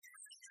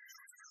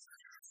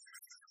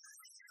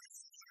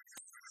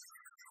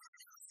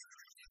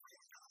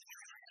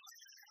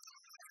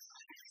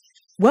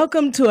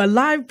Welcome to a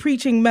live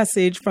preaching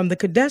message from the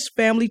Kadesh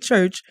Family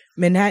Church,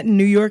 Manhattan,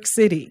 New York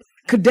City.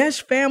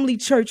 Kadesh Family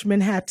Church,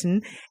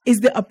 Manhattan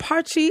is the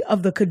Apache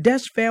of the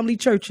Kadesh Family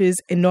Churches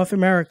in North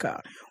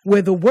America,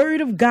 where the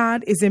Word of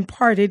God is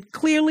imparted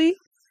clearly,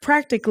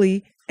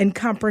 practically, and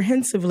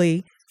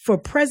comprehensively for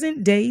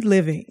present-day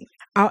living.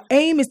 Our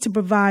aim is to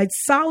provide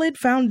solid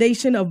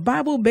foundation of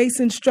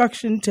Bible-based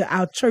instruction to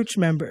our church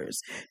members,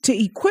 to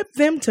equip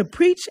them to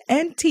preach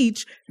and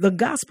teach the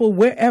gospel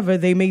wherever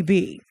they may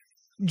be.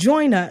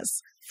 Join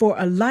us for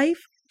a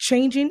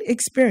life-changing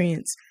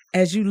experience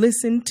as you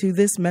listen to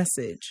this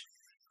message.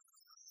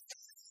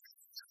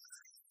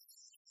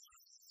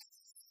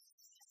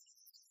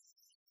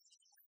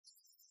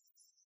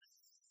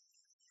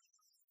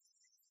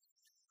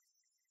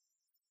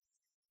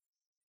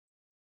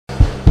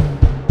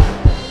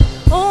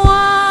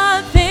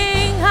 One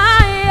thing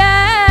I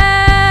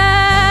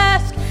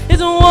ask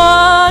is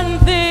one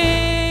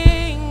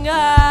thing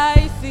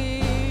I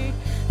see,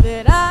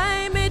 that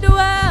I may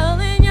dwell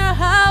in your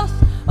house,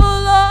 O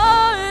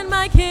Lord,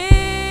 my King.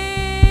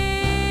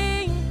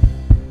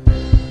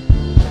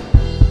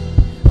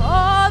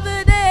 All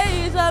the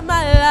days of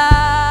my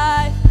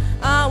life,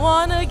 I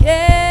want to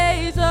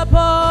gaze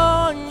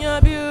upon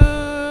your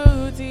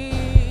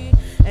beauty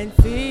and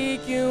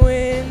seek you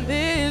in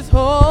this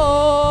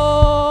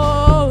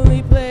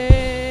holy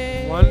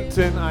place. One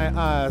thing I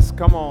ask,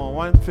 come on,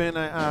 one thing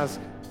I ask.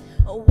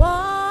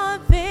 One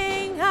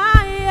thing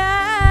I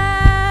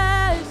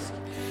ask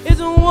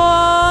is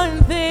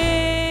one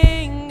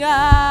thing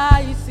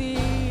I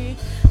see,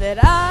 that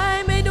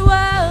I may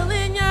dwell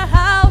in your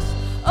house,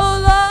 O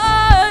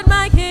Lord,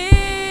 my King.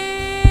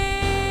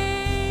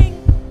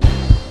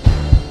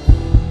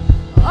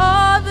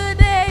 All the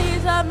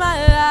days of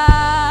my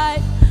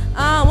life,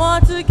 I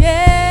want to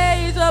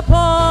gaze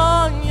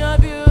upon your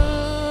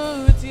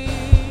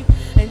beauty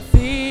and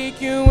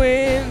seek you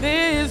in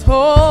this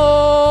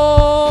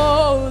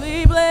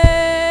holy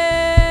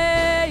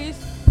place.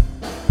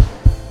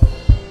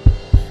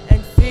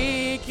 And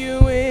seek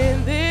you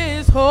in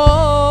this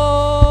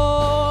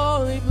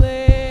holy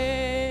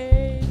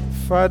place.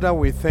 Father,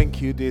 we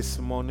thank you this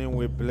morning.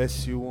 We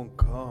bless you, oh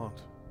God.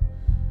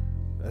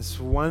 That's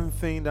one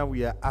thing that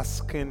we are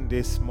asking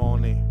this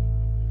morning,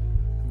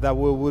 that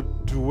we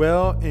would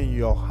dwell in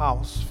your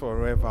house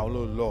forever, oh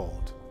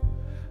Lord.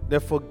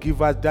 Therefore,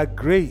 give us that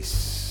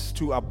grace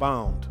to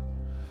abound,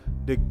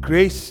 the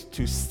grace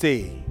to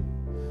stay,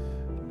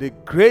 the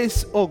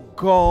grace, oh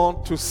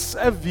God, to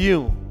serve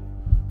you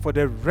for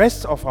the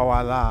rest of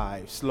our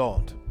lives,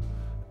 Lord,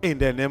 in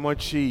the name of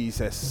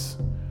Jesus.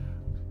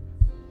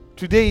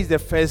 Today is the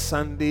first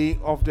Sunday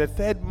of the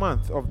third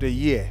month of the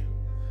year.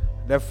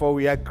 Therefore,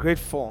 we are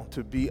grateful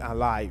to be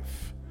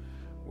alive.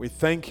 We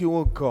thank you,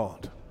 oh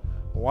God.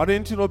 Why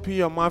don't you open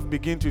your mouth,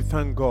 begin to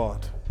thank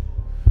God?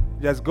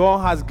 Yes,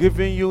 God has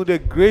given you the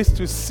grace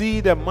to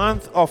see the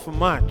month of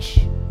March.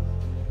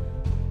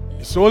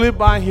 It's only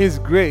by His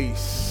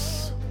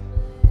grace.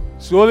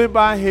 It's only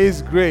by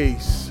His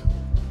grace.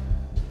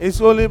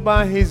 It's only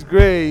by His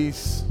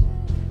grace.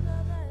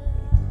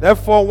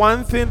 Therefore,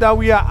 one thing that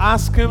we are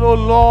asking, oh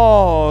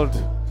Lord,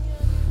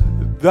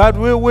 that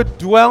we would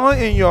dwell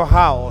in your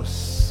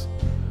house.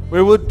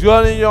 We would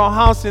dwell in your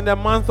house in the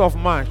month of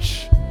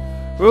March.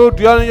 We will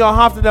dwell in your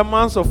house in the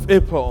month of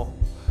April.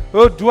 We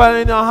will dwell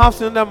in your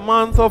house in the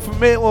month of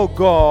May, oh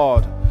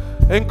God,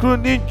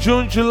 including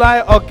June,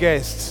 July,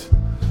 August.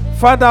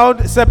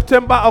 Father,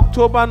 September,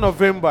 October,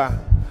 November.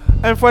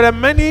 And for the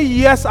many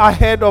years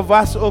ahead of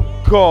us, oh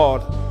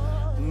God,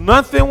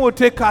 nothing will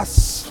take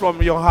us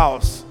from your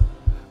house.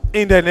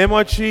 In the name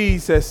of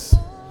Jesus,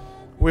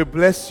 we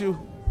bless you.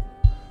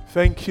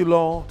 Thank you,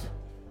 Lord.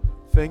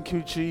 Thank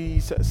you,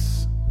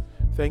 Jesus.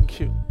 Thank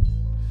you.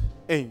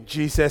 In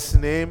Jesus'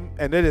 name,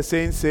 and let the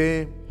saints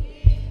say,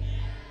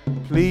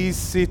 please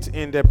sit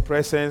in the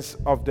presence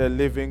of the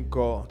living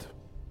God.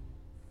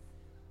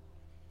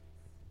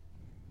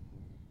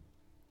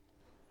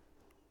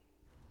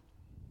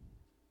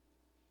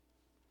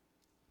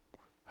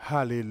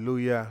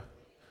 Hallelujah.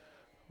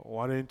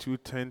 Why don't you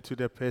turn to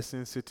the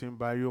person sitting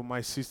by you,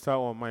 my sister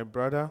or my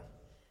brother?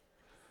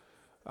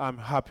 I'm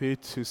happy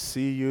to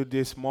see you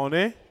this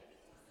morning,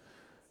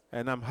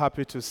 and I'm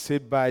happy to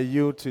sit by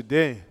you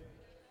today.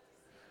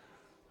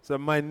 So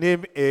my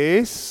name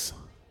is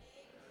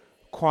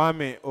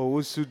Kwame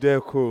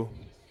Owusu-Deku.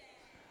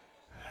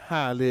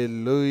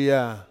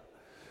 Hallelujah.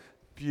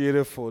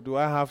 Beautiful. Do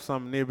I have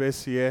some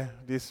neighbors here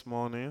this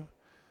morning?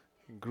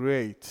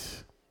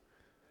 Great.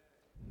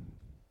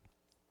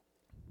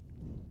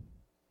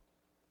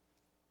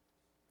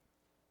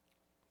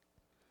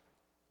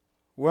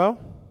 Well,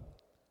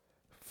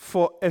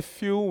 for a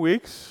few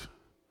weeks,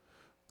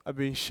 I've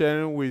been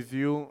sharing with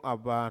you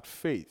about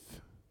faith.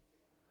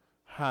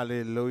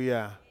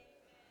 Hallelujah.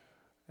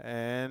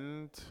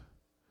 And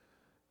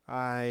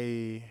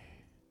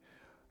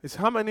it's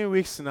how many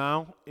weeks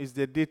now? Is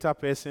the data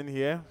person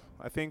here?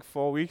 I think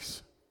 4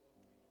 weeks.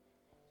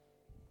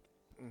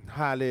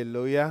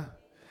 Hallelujah.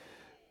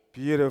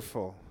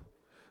 Beautiful.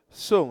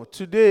 So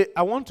today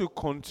I want to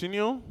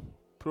continue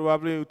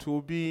probably it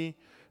will be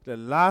the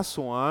last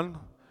one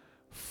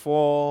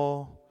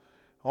for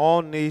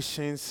All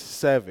Nations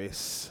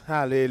service.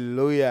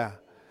 Hallelujah.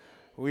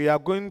 We are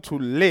going to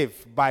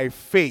live by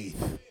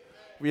faith.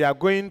 We are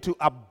going to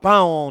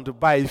abound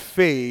by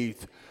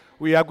faith.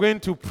 We are going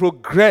to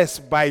progress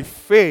by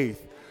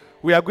faith.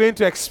 We are going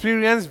to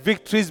experience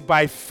victories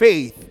by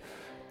faith.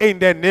 In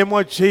the name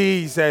of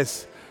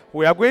Jesus.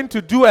 We are going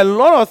to do a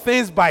lot of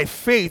things by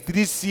faith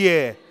this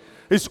year.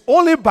 It's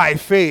only by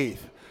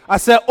faith. I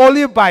said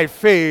only by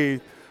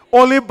faith.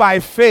 Only by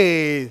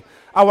faith.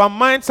 Our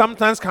mind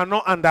sometimes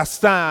cannot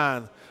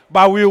understand,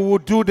 but we will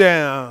do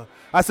them.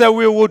 I said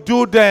we will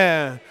do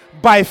them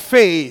by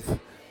faith.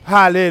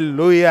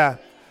 Hallelujah.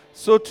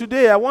 So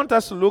today I want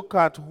us to look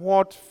at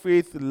what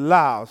faith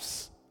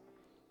loves.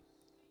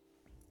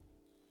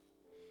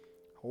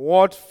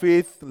 What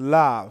faith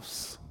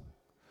loves.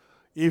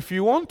 If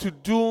you want to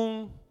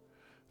do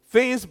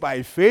things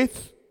by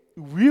faith,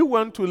 we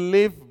want to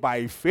live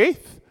by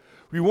faith,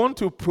 we want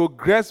to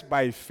progress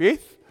by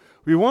faith,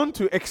 we want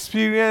to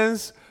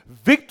experience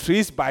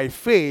victories by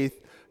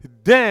faith,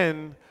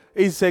 then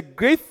it's a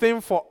great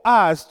thing for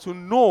us to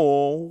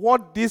know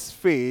what this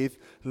faith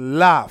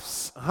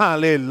loves.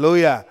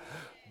 Hallelujah.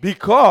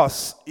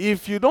 Because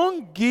if you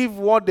don't give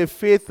what the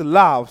faith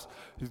loves,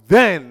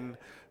 then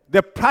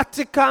the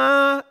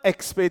practical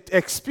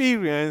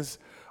experience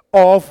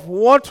of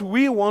what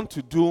we want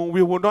to do,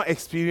 we will not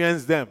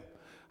experience them.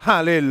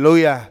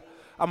 Hallelujah.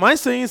 Am I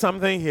saying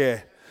something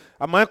here?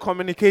 Am I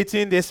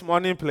communicating this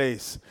morning,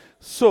 please?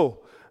 So,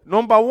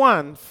 number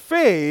one,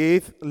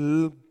 faith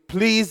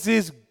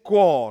pleases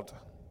God.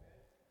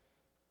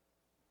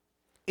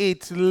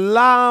 It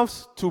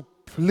loves to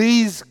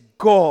please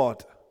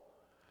God.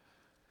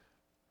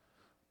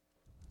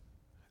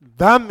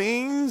 That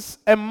means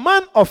a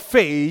man of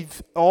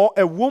faith or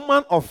a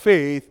woman of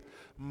faith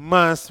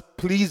must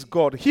please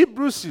God.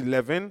 Hebrews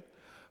 11,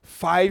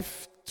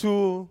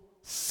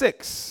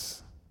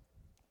 5-6.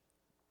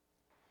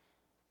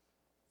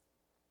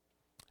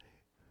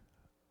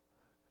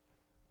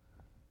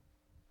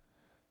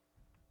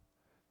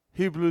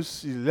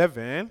 Hebrews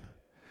 11.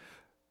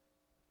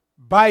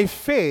 By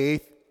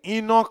faith,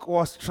 Enoch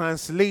was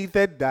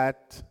translated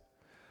that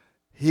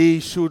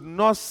he should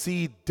not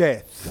see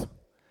death,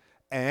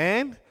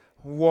 and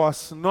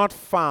was not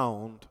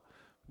found,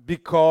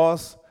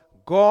 because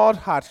God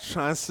had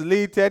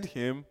translated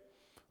him.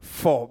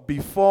 For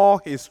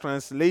before his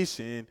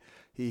translation,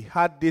 he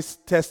had this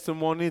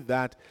testimony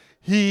that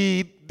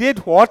he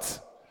did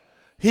what?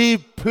 He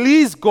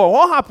pleased God.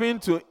 What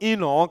happened to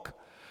Enoch?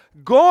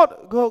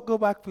 God, go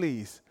back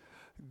please.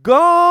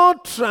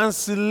 God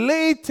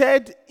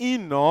translated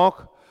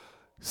Enoch,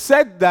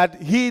 said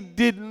that he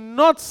did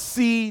not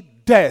see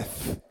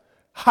death.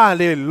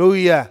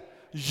 Hallelujah.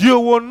 You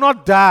will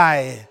not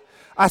die.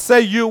 I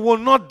say you will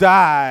not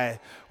die.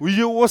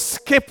 You will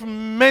skip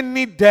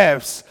many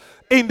deaths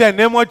in the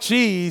name of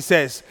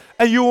Jesus.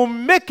 And you will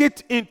make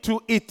it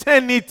into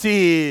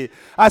eternity.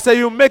 I say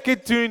you make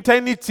it to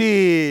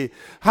eternity.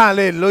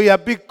 Hallelujah.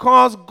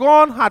 Because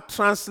God had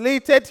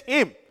translated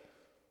him.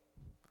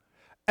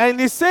 And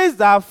he says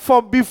that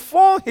for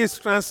before his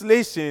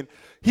translation,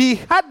 he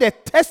had a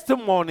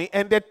testimony.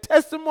 And the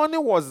testimony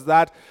was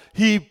that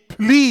he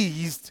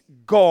pleased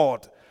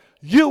God.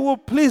 You will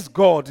please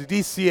God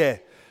this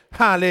year.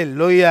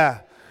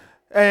 Hallelujah.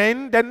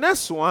 And the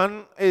next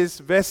one is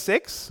verse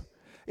 6.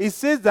 It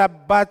says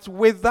that, but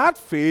without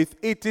faith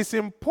it is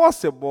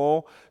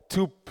impossible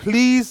to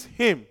please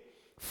him.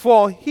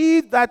 For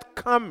he that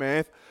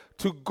cometh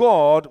to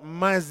God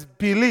must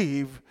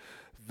believe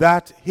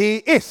that he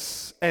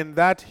is, and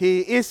that he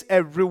is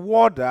a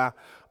rewarder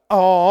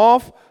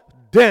of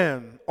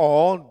them,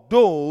 or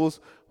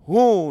those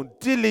who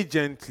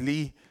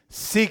diligently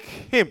seek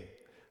him.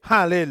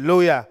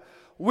 Hallelujah.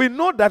 We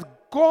know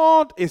that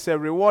God is a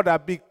rewarder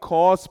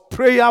because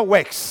prayer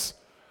works.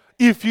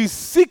 If you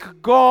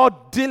seek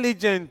God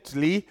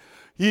diligently,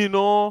 in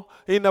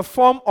the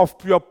form of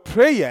your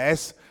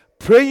prayers,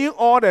 praying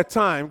all the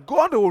time,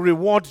 God will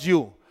reward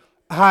you.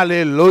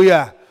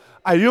 Hallelujah.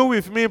 Are you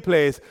with me,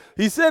 please?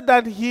 He said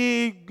that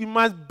he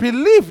must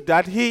believe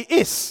that he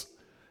is.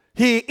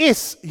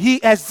 He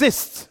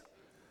exists.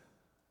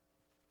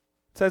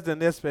 Says the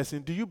next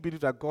person, do you believe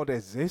that God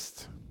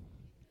exists?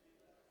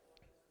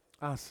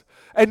 Ask.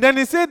 And then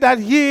he said that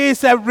he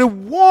is a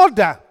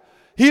rewarder.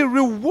 He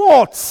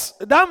rewards.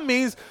 That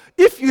means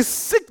if you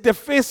seek the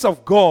face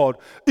of God,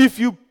 if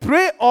you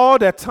pray all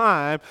the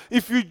time,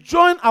 if you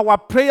join our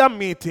prayer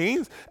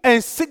meetings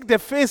and seek the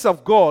face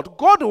of God,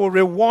 God will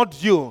reward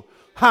you.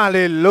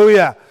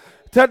 Hallelujah.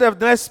 Tell the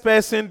next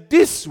person,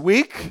 this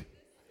week,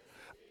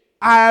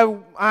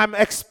 I'm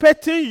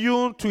expecting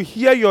you to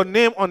hear your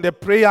name on the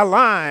prayer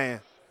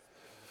line.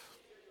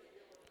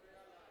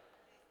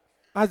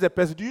 Ask the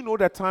person, do you know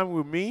the time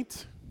we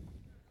meet?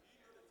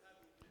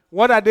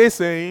 What are they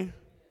saying?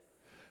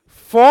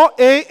 4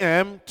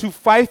 a.m. to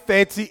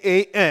 5:30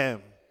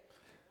 a.m.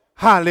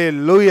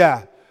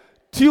 Hallelujah.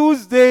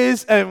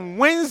 Tuesdays and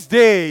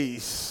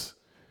Wednesdays.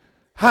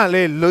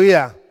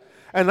 Hallelujah.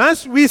 And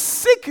as we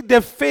seek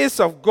the face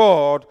of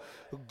God,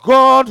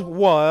 God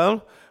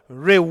will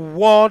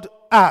reward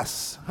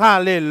us.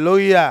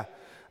 Hallelujah.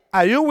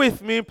 Are you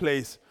with me,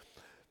 please?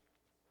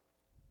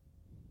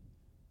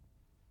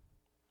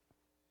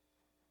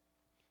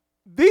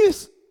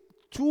 These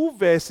two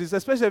verses,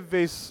 especially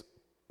verse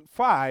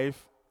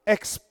 5,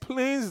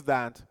 explains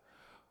that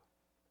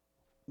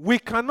we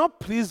cannot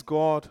please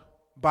God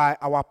by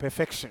our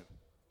perfection.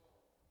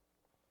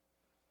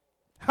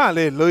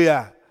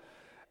 Hallelujah.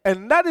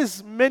 And that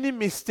is many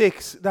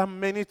mistakes that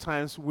many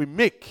times we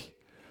make.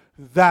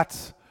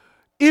 That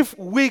if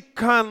we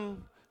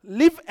can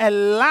live a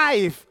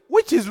life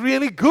which is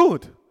really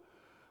good,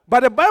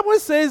 but the Bible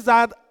says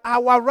that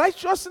our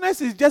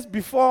righteousness is just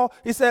before,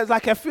 it says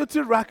like a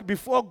filthy rag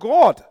before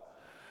God.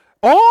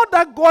 All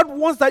that God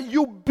wants that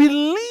you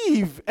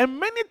believe. And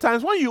many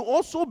times when you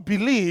also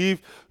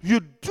believe,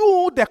 you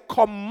do the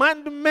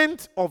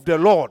commandment of the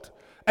Lord.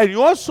 And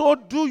you also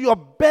do your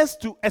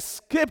best to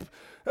escape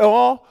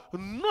or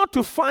not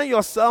to find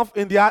yourself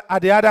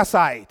at the other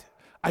side.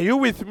 Are you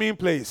with me,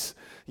 please?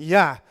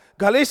 Yeah.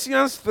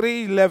 Galatians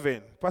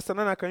 3:11. Pastor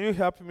Nana, can you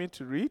help me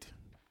to read?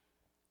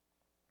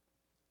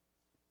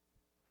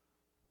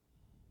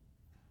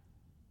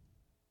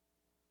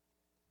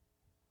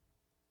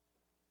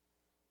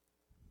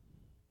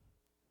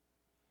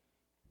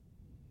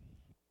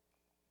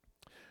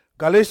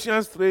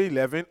 Galatians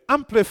 3:11,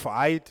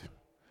 Amplified.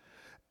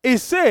 It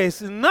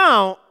says,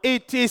 now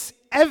it is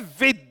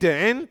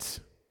evident.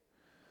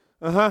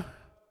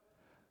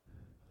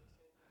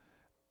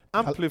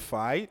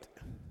 Amplified.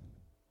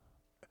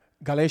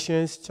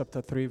 Galatians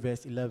chapter 3,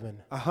 verse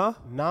 11.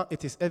 Now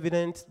it is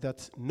evident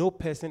that no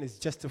person is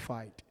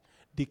justified,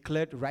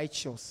 declared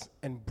righteous,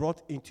 and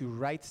brought into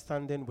right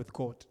standing with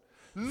God.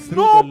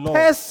 No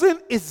person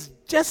is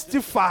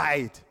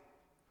justified.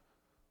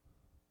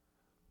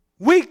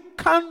 We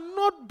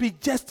cannot be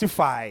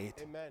justified.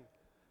 Amen.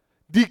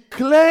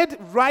 Declared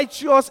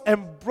righteous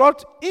and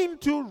brought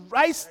into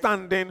right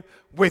standing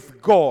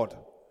with God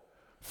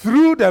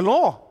through the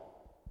law.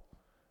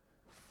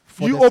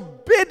 You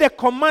obey the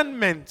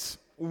commandments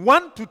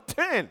 1 to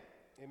 10.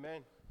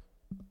 Amen.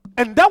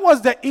 And that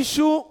was the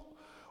issue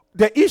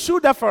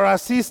that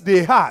Pharisees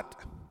they had.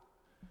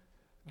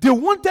 They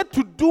wanted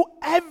to do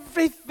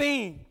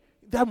everything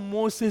that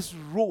Moses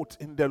wrote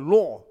in the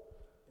law.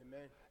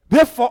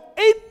 Therefore,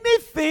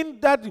 anything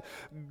that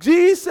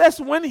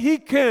Jesus, when he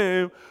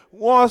came,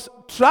 was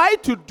trying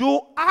to do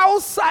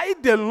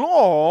outside the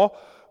law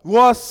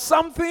was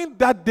something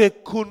that they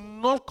could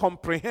not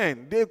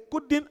comprehend. They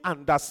couldn't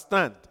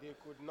understand. They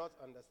could not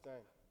understand.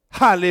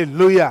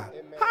 Hallelujah.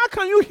 Amen. How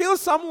can you heal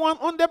someone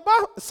on the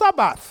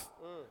Sabbath?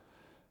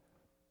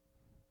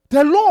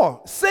 The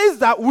law says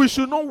that we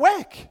should not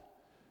work.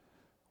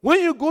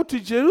 When you go to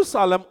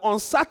Jerusalem on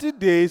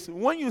Saturdays,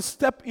 when you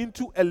step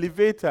into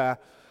elevator,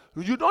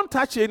 you don't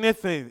touch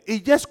anything.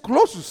 It just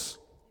closes.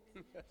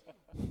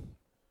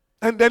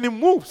 And then it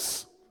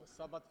moves.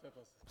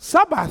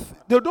 Sabbath,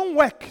 they don't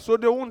work, so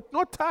they won't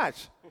not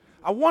touch.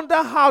 I wonder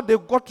how they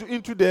got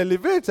into the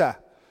elevator.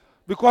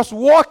 Because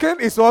walking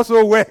is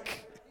also work.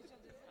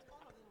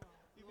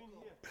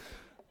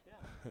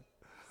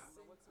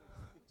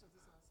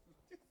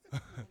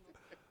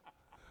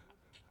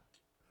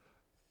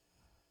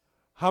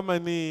 How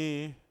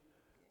many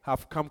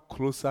have come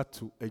closer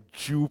to a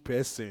Jew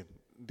person?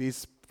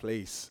 This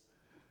place.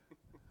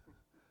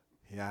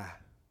 Yeah.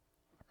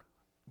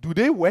 Do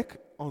they work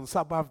on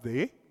Sabbath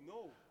day?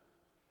 No.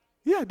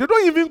 Yeah, they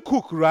don't even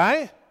cook,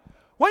 right?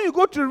 When you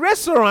go to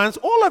restaurants,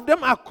 all of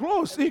them are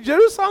closed in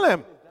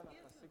Jerusalem.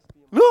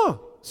 No,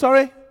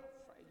 sorry.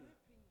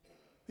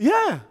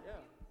 Yeah.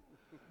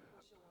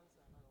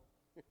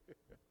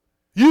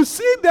 You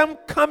see them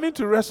coming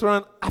to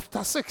restaurant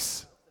after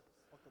 6.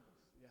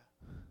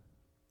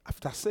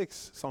 After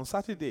 6, it's on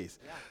Saturdays.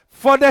 Yeah.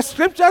 For the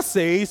scripture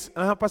says,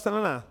 Pastor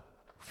Nana.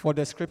 For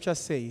the scripture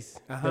says,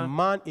 the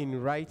man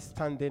in right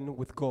standing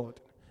with God,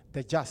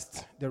 the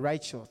just, the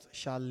righteous,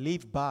 shall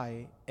live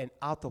by and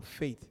out of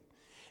faith.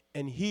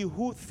 And he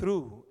who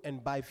through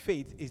and by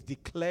faith is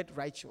declared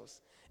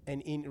righteous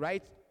and in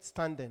right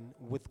standing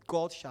with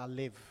God shall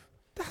live.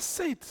 That's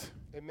it.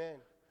 Amen.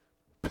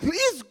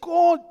 Please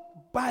God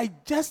by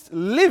just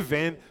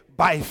living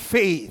by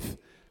faith.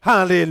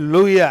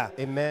 Hallelujah.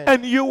 Amen.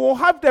 And you will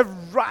have the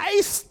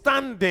right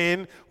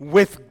standing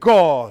with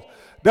God.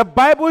 The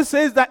Bible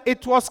says that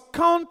it was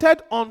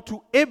counted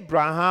unto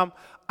Abraham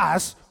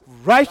as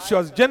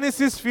righteous.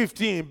 Genesis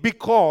 15,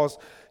 because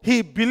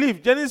he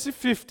believed. Genesis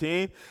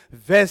 15,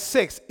 verse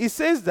 6. It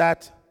says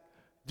that,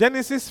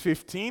 Genesis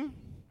 15,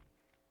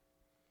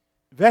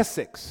 verse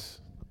 6.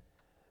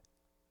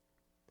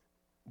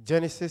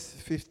 Genesis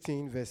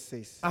 15, verse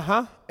 6.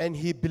 And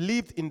he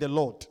believed in the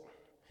Lord,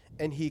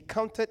 and he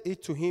counted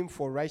it to him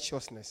for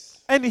righteousness.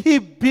 And he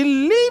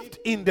believed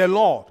in the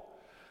Lord.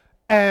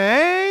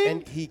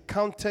 And he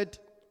counted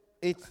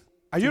it.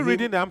 Are you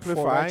reading the Amplified?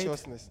 For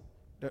righteousness.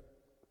 The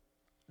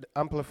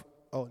Amplified.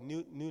 Oh,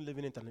 New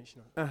Living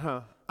International.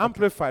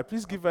 Amplified.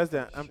 Please give us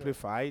the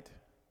Amplified.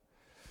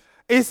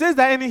 It says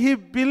that, and he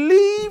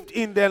believed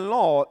in the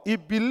Lord. He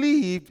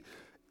believed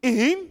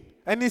in,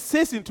 and it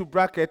says into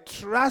bracket,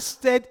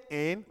 trusted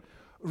in,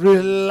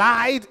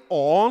 relied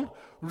on,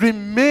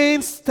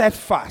 remained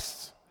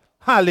steadfast.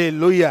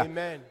 Hallelujah.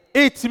 Amen.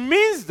 It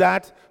means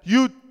that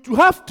you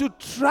have to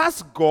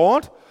trust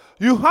God,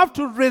 you have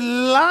to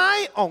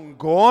rely on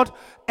God,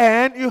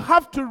 and you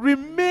have to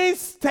remain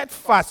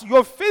steadfast.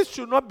 Your faith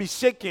should not be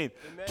shaken.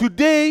 Amen.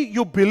 Today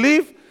you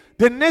believe,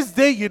 the next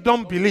day you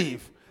don't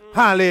believe.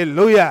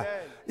 Hallelujah. Amen.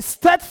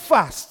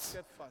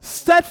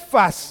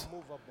 Steadfast,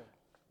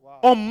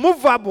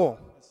 unmovable.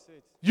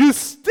 You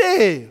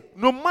stay,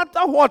 no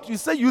matter what you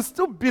say, you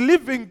still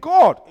believe in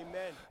God.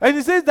 Amen. And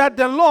he says that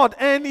the Lord,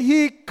 and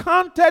he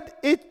counted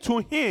it to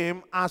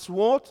him as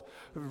what?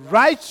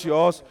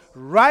 Righteous,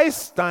 right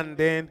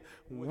standing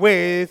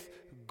with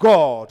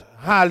God.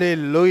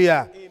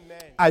 Hallelujah.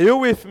 Amen. Are you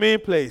with me,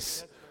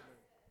 please?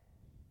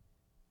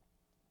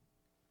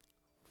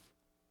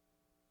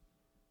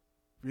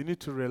 We need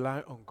to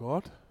rely on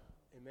God.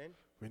 Amen.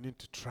 We need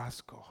to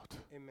trust God.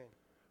 Amen.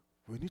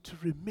 We need to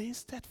remain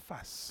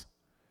steadfast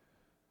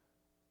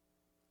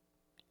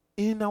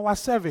in our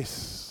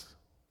service.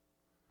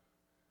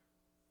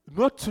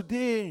 Not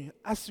today,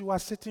 as you are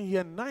sitting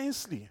here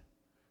nicely,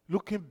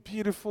 looking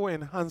beautiful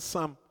and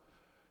handsome.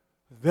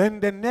 Then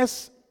the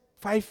next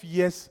 5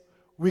 years,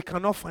 we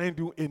cannot find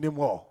you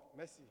anymore.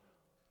 Mercy.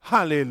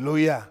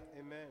 Hallelujah.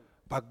 Amen.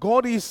 But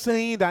God is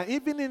saying that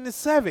even in the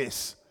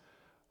service,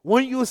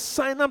 when you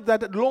sign up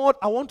that, Lord,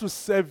 I want to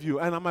serve you,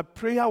 and I'm a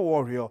prayer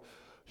warrior,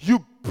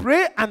 you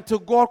pray until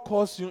God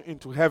calls you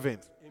into heaven.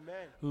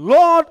 Amen.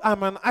 Lord,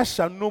 I'm an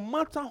usher. No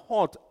matter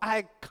what,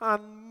 I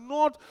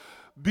cannot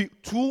be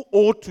too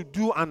old to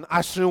do an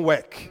ushering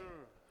work.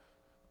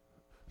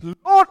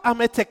 Lord,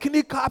 I'm a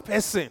technical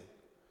person.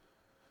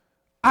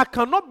 I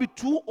cannot be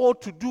too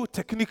old to do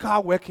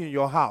technical work in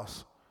your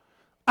house.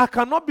 I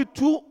cannot be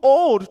too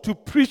old to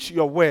preach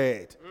your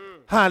word.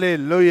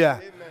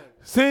 Hallelujah. Amen.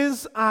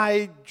 Since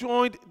I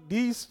joined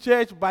this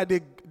church by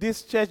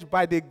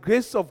the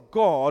grace of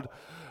God,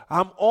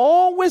 I'm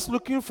always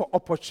looking for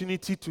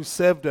opportunity to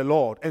serve the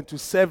Lord and to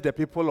serve the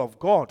people of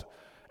God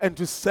and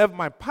to serve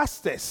my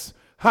pastors.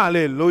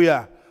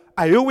 Hallelujah.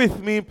 Are you with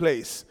me,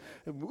 please?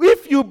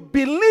 If you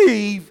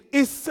believe,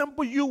 it's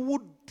simple. You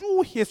would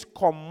do his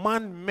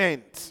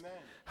commandment. Amen.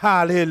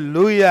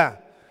 Hallelujah.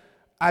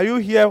 Are you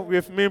here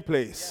with me,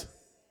 please?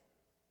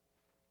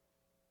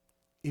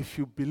 Yes. If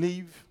you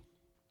believe,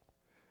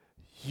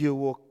 you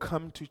will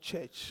come to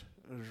church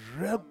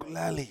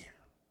regularly.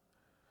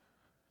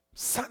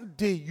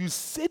 Sunday, you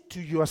say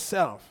to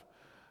yourself,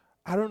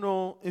 I don't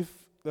know if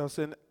there was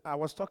I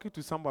was talking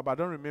to somebody, but I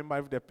don't remember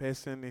if the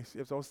person is,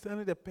 if I was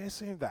telling the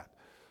person that,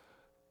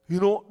 you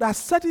know, there are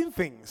certain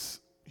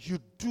things you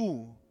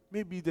do,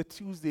 maybe the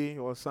Tuesday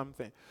or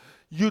something,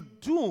 you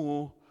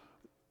do,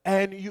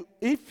 and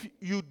if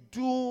you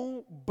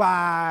do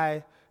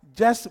by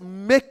just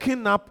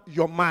making up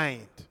your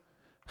mind.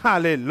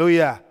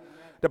 Hallelujah.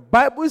 The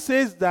Bible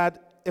says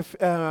that, if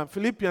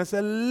Philippians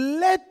says,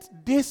 let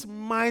this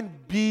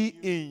mind be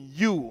in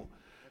you.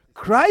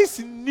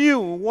 Christ knew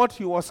what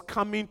he was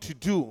coming to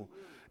do,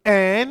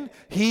 and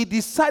he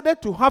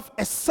decided to have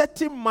a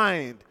certain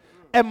mind,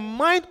 a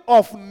mind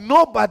of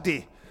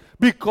nobody.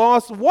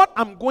 Because what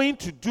I'm going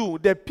to do,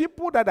 the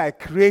people that I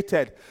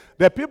created,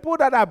 the people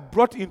that I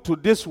brought into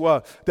this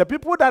world, the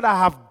people that I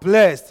have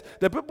blessed,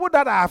 the people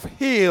that I have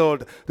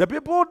healed, the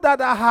people that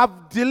I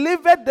have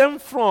delivered them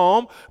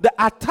from the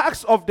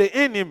attacks of the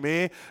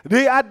enemy,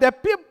 they are the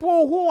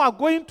people who are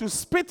going to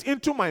spit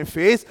into my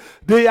face.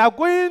 They are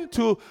going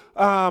to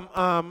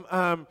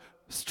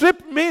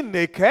strip me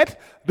naked.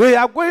 They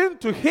are going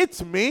to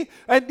hit me,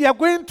 and they are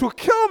going to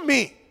kill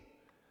me.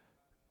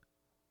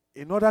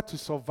 In order to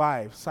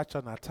survive such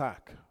an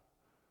attack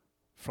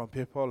from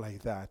people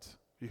like that,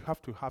 you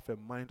have to have a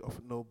mind of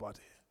nobody.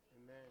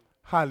 Amen.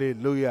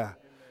 Hallelujah.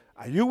 Amen.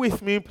 Are you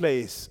with me,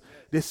 please?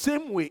 Yes. The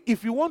same way,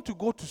 if you want to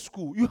go to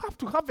school, you have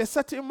to have a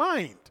certain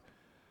mind.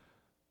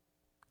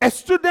 A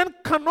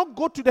student cannot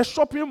go to the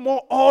shopping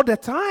mall all the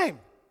time.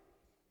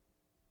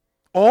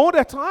 All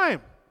the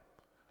time.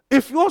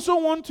 If you also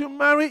want to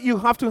marry, you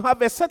have to have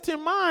a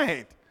certain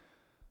mind.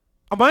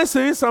 Am I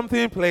saying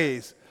something,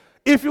 please?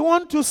 If you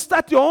want to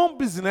start your own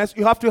business,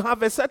 you have to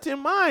have a certain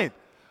mind.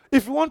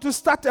 If you want to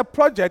start a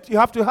project, you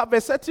have to have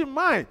a certain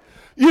mind.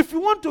 If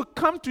you want to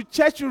come to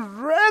church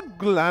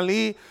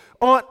regularly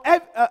on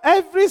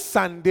every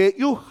Sunday,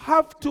 you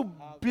have to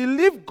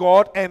believe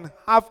God and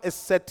have a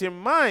certain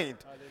mind.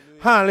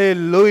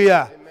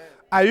 Hallelujah. Hallelujah.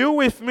 Are you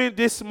with me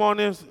this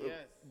morning,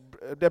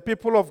 yes, the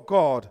people of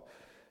God?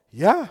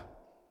 Yeah.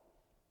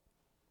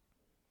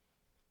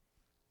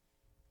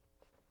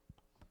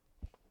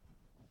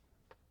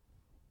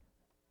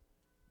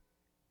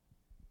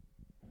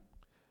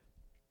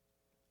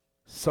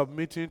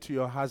 Submitting to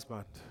your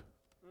husband.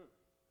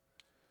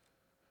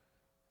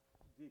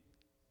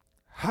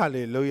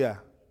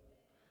 Hallelujah.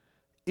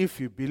 If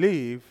you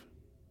believe,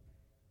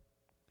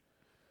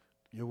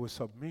 you will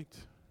submit.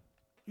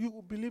 You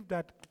will believe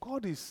that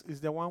God is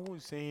the one who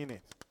is saying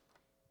it.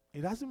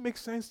 It doesn't make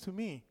sense to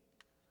me.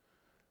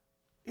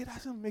 It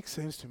doesn't make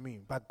sense to me.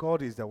 But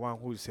God is the one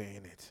who is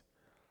saying it.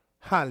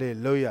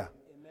 Hallelujah.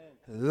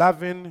 Amen.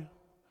 Loving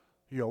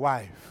your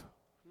wife.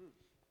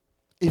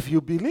 If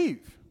you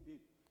believe.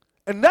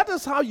 And that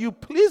is how you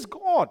please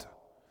God.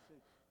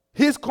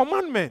 His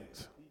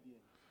commandment.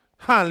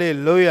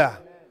 Hallelujah.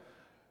 Amen.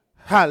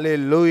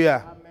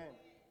 Hallelujah. Amen.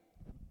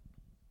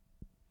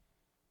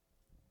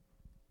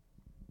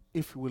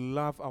 If we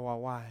love our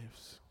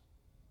wives,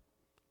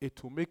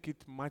 it will make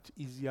it much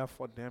easier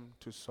for them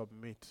to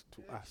submit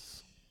to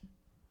us.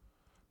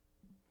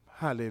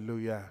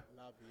 Hallelujah.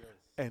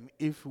 And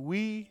if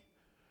we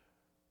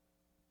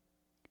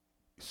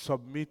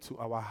submit to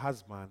our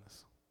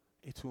husbands,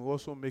 it will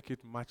also make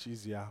it much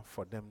easier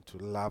for them to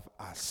love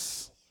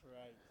us. That's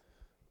right.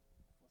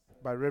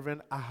 But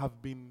Reverend, I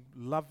have been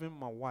loving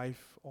my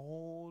wife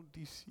all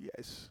these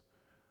years,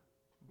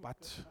 but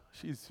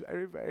she's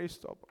very, very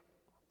stubborn.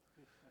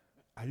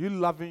 Are you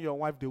loving your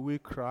wife the way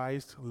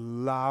Christ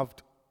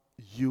loved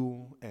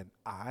you and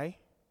I?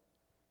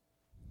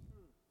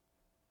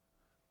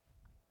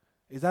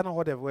 Is that not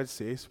what the word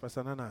says,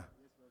 Pastor Nana?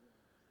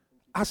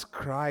 As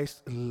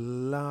Christ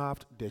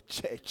loved the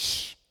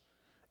church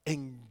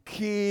and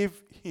gave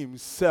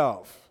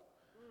himself.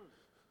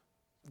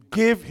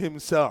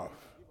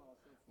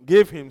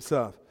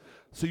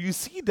 So you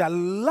see that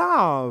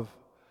love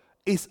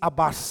is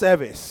about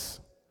service.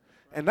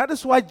 And that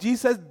is why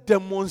Jesus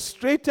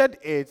demonstrated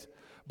it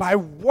by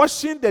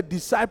washing the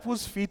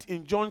disciples' feet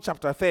in John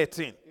chapter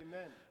 13.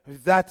 Amen.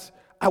 That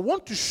I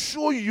want to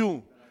show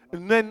you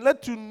and then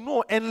let you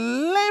know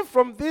and learn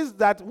from this,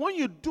 that when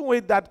you do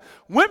it, that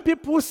when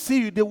people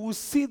see you, they will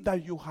see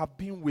that you have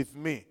been with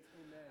me. Amen.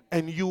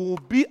 And you will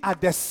be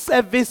at the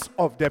service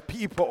of the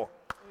people.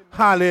 Amen.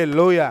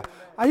 Hallelujah. Amen.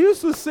 I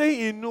used to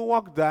say in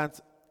Newark that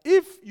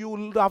if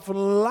you have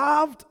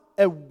loved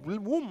a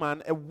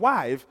woman, a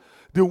wife,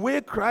 the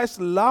way Christ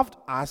loved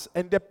us,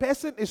 and the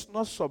person is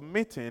not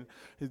submitting,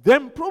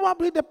 then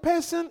probably the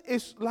person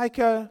is like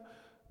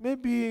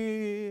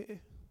maybe.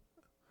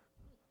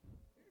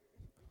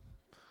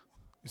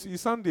 You see,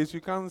 some days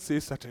you can't say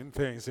certain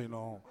things, you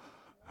know.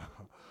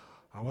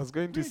 I was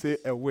going to say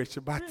a witch,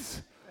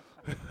 but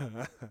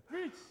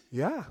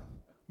yeah.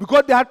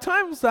 Because there are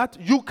times that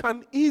you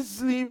can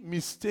easily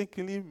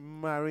mistakenly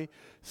marry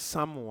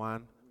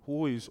someone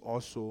who is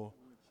also.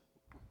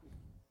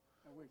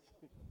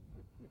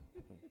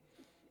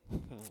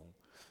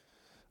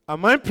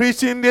 Am I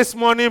preaching this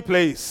morning,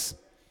 please?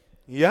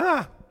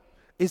 Yeah.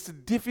 It's a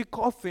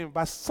difficult thing,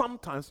 but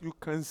sometimes you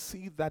can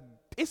see that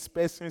this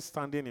person is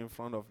standing in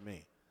front of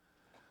me.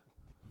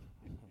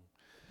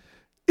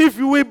 If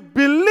we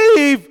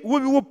believe, we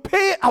will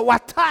pay our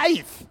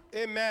tithe.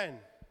 Amen.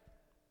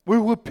 We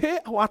will pay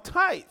our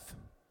tithe.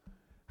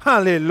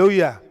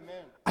 Hallelujah.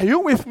 Amen. Are you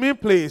with me,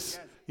 please?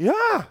 Yes.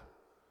 Yeah.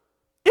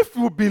 If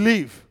you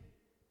believe.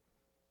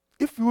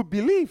 If you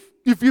believe.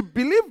 If you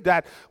believe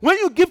that when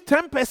you give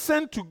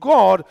 10% to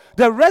God,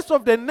 the rest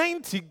of the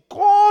 90,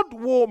 God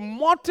will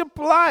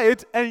multiply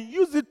it and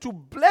use it to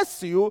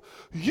bless you,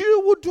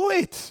 you will do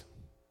it.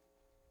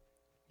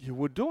 You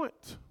will do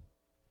it.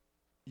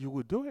 You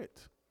will do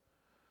it.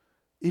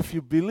 If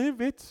you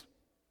believe it,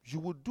 you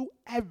will do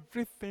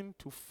everything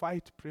to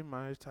fight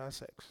premarital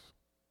sex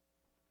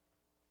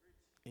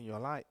in your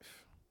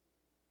life.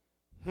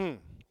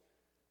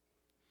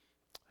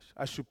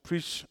 I should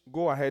preach.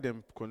 Go ahead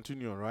and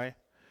continue, right?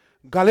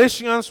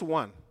 Galatians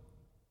 1.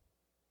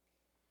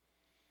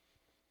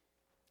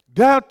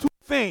 There are two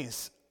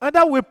things.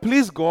 Either we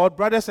please God,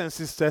 brothers and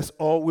sisters,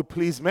 or we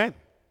please men.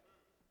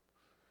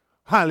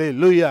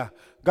 Hallelujah.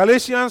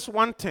 Galatians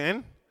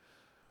 1:10.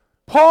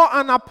 Paul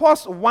and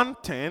Apostle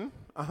 1:10.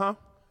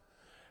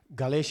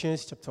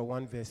 Galatians chapter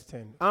 1 verse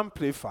 10.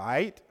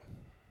 Amplified.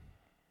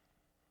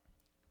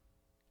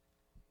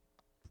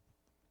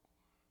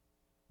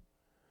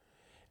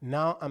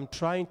 Now I'm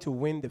trying to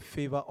win the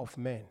favor of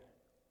men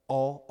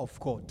or of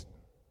God.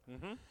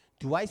 Mm-hmm.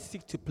 Do I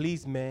seek to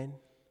please men?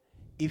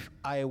 If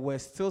I were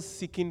still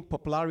seeking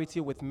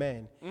popularity with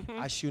men,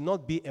 I should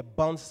not be a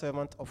bound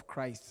servant of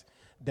Christ,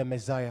 the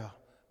Messiah.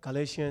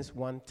 Galatians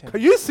 1:10.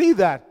 Can you see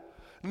that?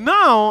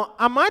 Now,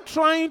 am I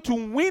trying to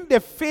win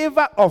the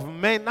favor of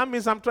men? That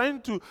means I'm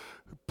trying to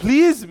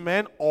please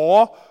men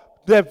or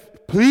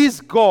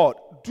please God.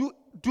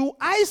 Do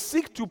I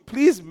seek to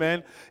please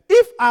men?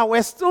 If I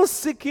were still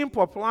seeking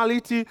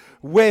popularity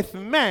with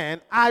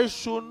men, I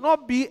should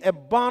not be a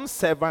bond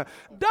servant.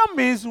 That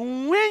means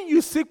when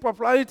you seek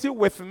popularity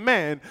with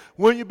men,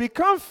 when you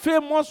become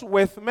famous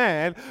with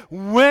men,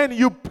 when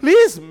you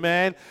please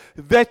men,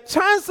 the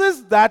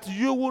chances that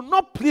you will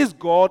not please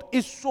God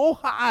is so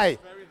high.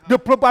 The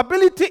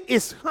probability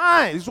is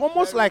high. It's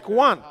almost like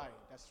one. High.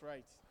 That's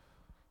right.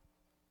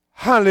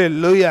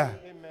 Hallelujah.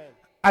 Amen.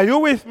 Are you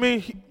with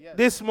me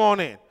this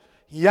morning?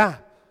 Yeah.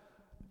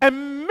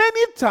 And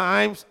many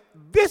times,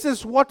 this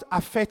is what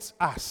affects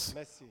us.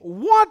 Mercy.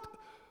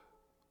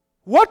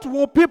 What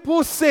will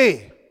people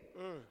say?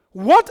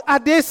 What are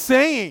they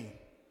saying?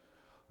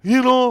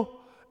 You know,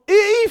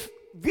 if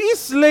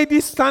this lady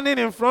standing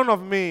in front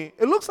of me,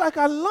 it looks like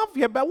I love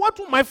her, but what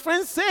will my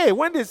friends say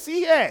when they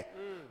see her?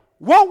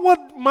 What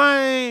would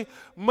my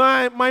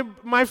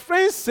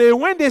friends say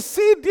when they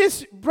see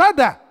this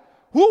brother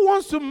who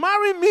wants to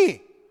marry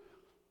me?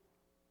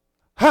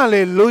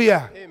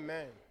 Hallelujah.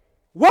 Amen.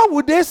 What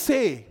would they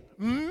say?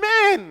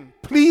 Men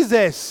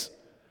pleasers.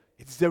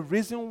 It's the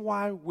reason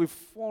why we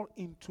fall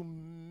into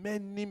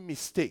many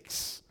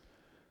mistakes.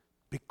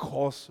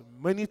 Because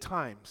many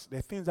times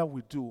the things that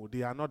we do,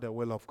 they are not the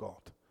will of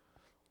God.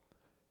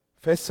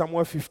 1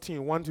 Samuel 15,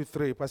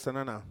 1-3, Pastor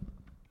Nana.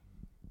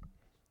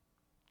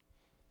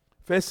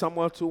 1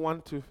 Samuel 2,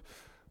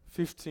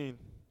 1-15.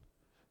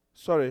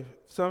 Sorry,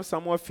 1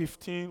 Samuel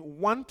 15,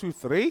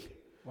 1-3.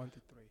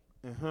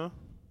 1-3.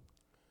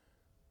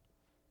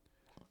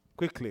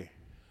 Quickly.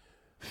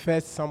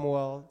 1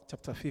 Samuel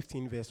chapter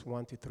 15, verse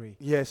 1-3.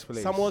 Yes,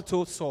 please. Samuel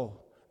told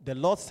Saul, "The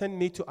Lord sent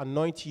me to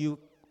anoint you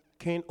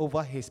king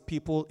over his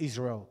people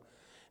Israel.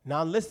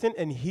 Now listen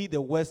and heed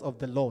the words of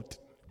the Lord."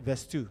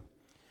 Verse 2.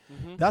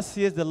 Thus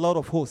says the Lord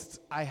of hosts,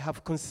 "I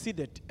have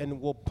considered and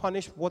will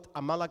punish what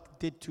Amalek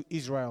did to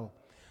Israel,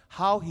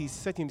 how he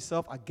set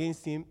himself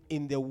against him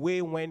in the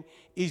way when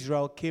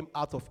Israel came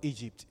out of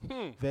Egypt."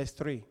 Verse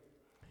 3.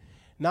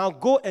 "Now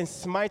go and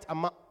smite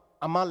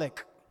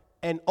Amalek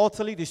and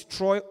utterly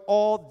destroy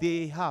all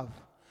they have.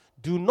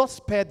 Do not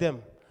spare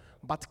them,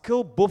 but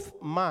kill both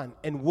man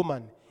and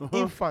woman,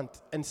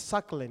 infant and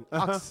suckling,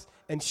 ox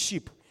and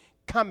sheep,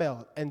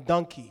 camel and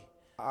donkey."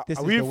 This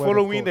Are is we the word of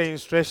following God. the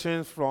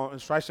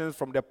instructions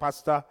from the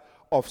pastor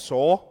of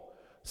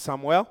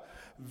Samuel?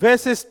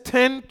 Verses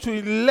 10 to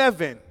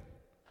 11.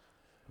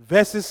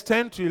 Verses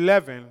 10 to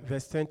 11.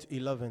 Verse 10 to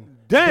 11.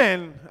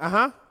 Then,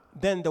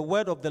 the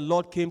word of the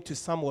Lord came to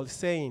Samuel,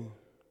 saying,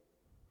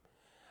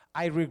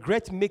 "I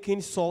regret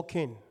making Saul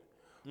king,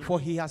 for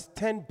he has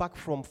turned back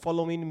from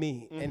following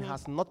me and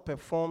has not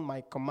performed my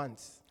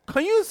commands."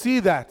 can you see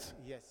that?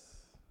 Yes.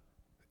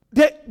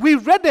 We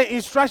read the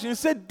instruction. It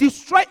said,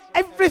 destroy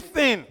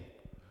everything.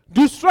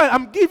 Destroy.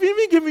 I'm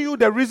even giving you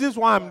the reasons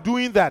why I'm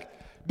doing that.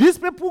 These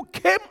people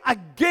came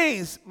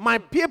against my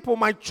people,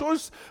 my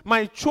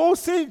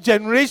chosen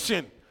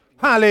generation.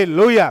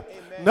 Hallelujah.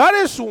 Amen. That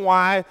is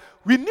why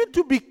we need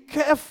to be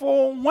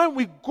careful when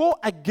we go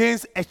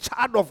against a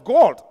child of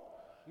God.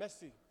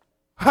 Mercy.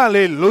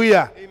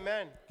 Hallelujah.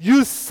 Amen.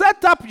 You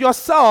set up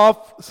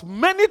yourself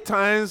many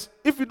times,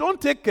 if you don't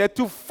take care,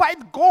 to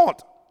fight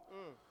God.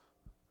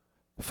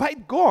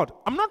 Fight God.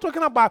 I'm not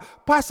talking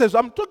about pastors.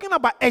 I'm talking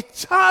about a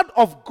child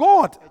of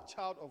God. A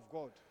child of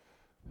God.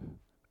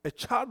 A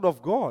child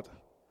of God.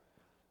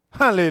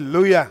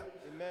 Hallelujah.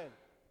 Amen.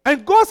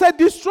 And God said,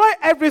 destroy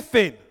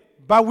everything.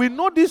 But we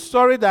know this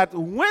story that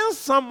when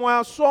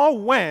Saul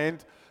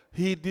went,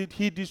 he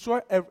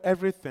destroyed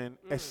everything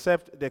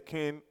except the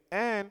king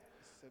and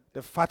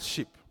the fat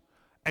sheep.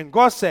 And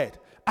God said,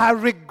 I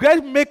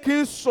regret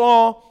making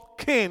Saul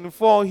king,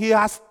 for he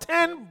has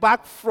turned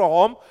back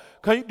from.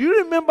 Do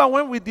you remember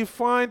when we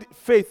defined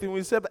faith and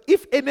we said that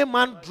if any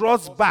man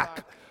draws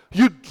back,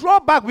 you draw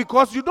back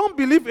because you don't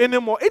believe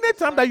anymore.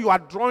 Anytime that you are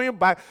drawing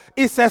back,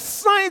 it's a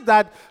sign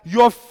that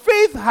your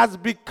faith has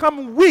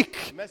become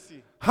weak.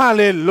 Mercy.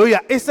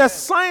 Hallelujah. It's a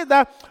sign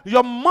that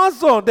your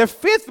muscle, the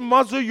faith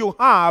muscle you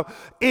have,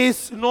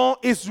 is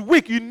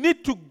weak. You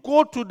need to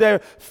go to the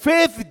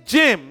faith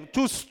gym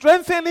to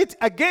strengthen it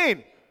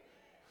again.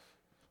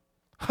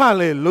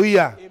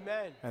 Hallelujah.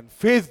 Amen. And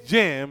faith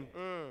gym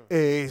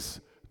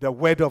is the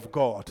word of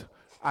God.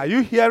 Are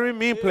you hearing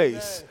me,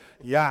 please?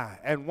 Yeah.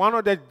 And one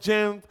of the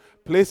gym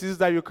places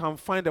that you can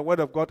find the word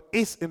of God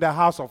is in the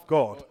house of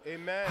God.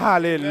 Amen.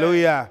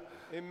 Hallelujah.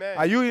 Amen.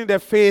 Are you in the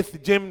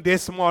faith gym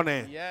this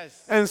morning?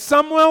 Yes. And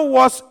Samuel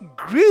was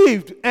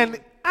grieved and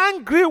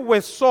angry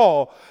with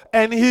Saul,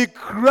 and he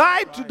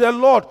cried to the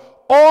Lord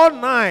all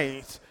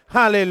night.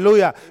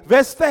 Hallelujah.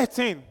 Verse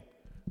 13.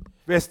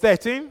 Verse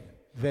 13.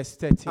 Verse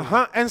 13.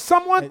 And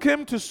someone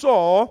came to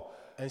Saul.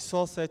 And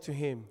Saul said to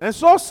him,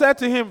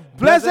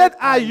 Blessed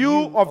are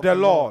you of the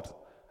Lord.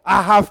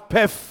 I have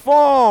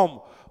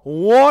performed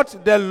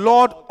what the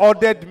Lord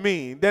ordered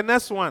me. The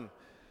next one.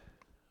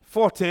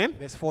 14.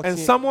 Verse 14. And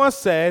someone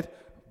said,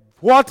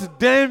 what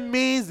then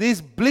means this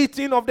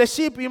bleating of the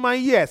sheep in my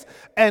ears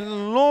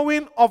and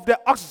lowing of the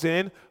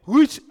oxen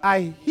which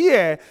I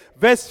hear?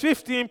 Verse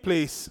 15,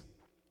 please.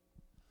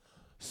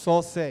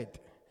 Saul said,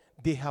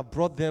 they have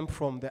brought them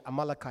from the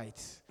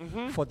Amalekites,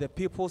 for the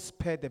people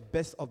spared the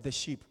best of the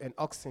sheep and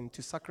oxen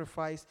to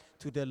sacrifice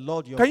to the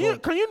Lord your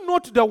God. Can you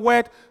note the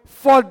word,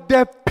 for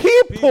the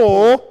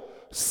people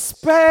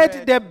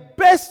spared the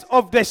best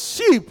of the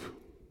sheep?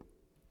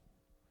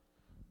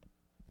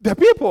 The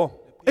people.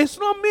 It's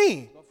not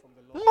me.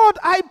 Lord,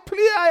 I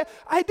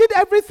did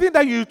everything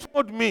that you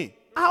told me.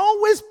 I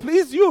always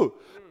please you.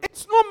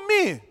 It's not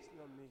me.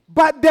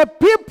 But the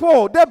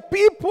people.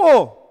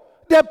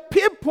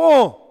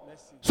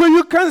 So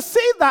you can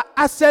see that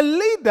as a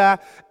leader,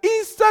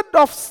 instead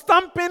of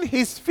stamping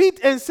his feet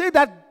and say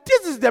that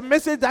this is the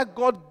message that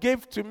God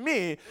gave to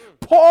me,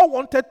 Saul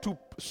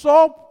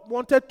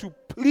wanted to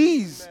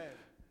please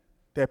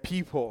the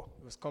people.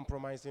 was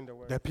compromising the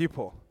word. The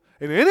people.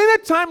 And any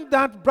time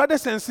that,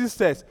 brothers and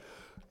sisters,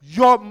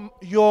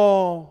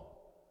 your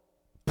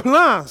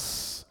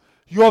plans,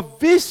 your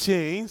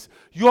visions,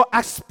 your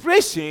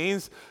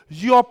aspirations,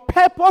 your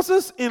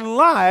purposes in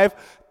life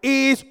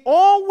is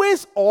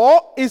always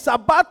or is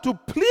about to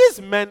please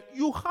men,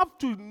 you have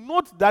to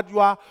note that you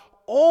are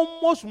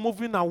almost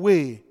moving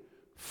away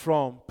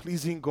from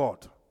pleasing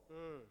God.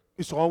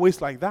 It's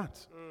always like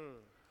that.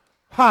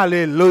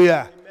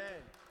 Hallelujah. Amen.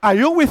 Are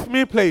you with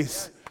me,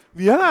 please?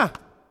 Yeah.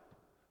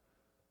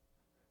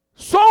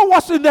 Saul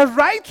was in the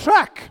right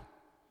track.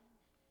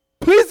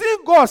 Pleasing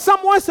God.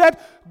 Someone said,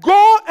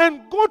 go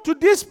to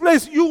this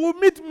place. You will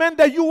meet men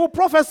that you will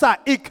prophesy.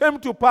 It came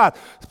to pass.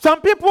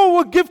 Some people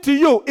will give to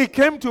you. It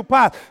came to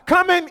pass.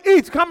 Come and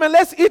eat. Come and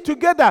let's eat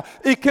together.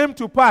 It came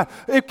to pass.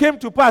 It came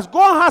to pass.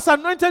 God has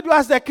anointed you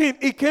as the king.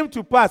 It came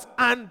to pass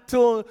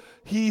until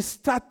he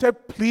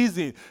started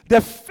pleasing.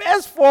 The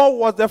first fall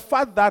was the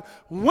fact that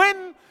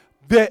when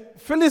the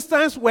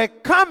Philistines were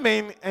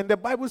coming, and the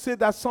Bible said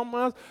that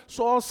someone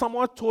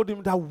told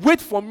him that wait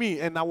for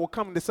me and I will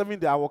come. The 7th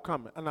day I will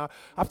come. And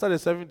after the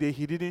 7th day,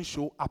 he didn't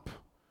show up.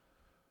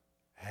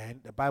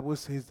 And the Bible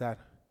says that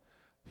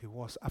he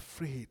was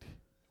afraid.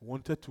 He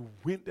wanted to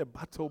win the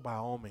battle by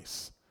all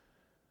means.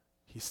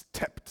 He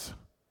stepped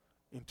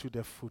into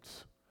the foot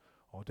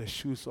or the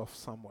shoes of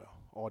Samuel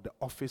or the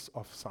office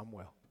of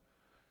Samuel.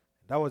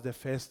 That was the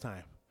first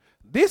time.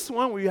 This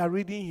one we are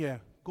reading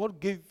here, God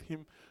gave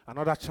him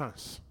another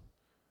chance.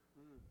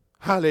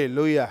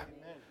 Hallelujah.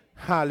 Amen.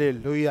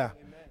 Hallelujah.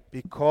 Amen.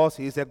 Because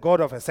he is a God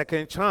of a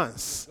second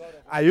chance.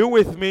 Are you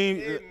with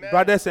me, Amen.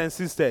 brothers and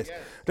sisters? Yes.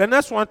 The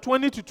next one,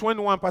 20 to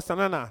 21, Pastor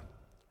Nana.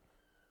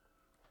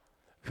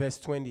 Verse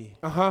 20.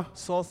 Uh-huh.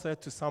 Saul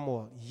said to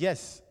Samuel,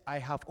 yes, I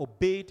have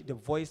obeyed the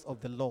voice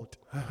of the Lord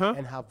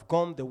and have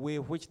gone the way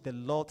which the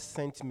Lord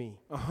sent me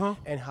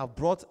and have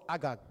brought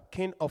Agag,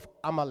 king of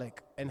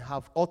Amalek, and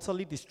have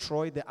utterly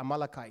destroyed the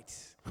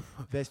Amalekites.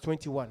 Verse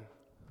 21.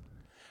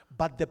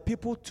 But the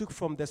people took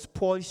from the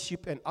spoiled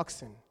sheep and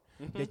oxen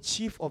the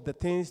chief of the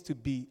things to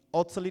be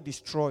utterly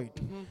destroyed,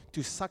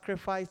 to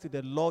sacrifice to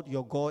the Lord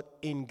your God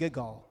in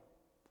Gilgal.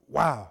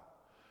 Wow.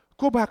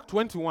 Go back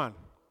 21.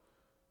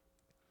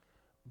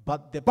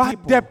 But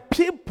the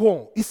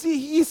people, you see,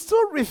 he's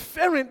still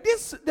referring.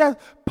 The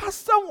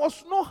pastor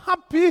was not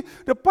happy.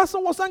 The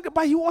pastor was angry,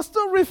 but he was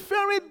still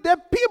referring. The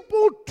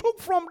people took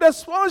from the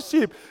small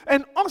sheep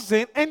and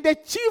oxen and the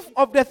chief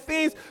of the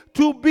things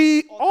to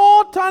be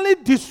utterly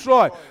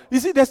destroyed. You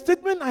see, the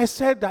statement I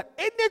said that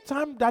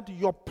anytime that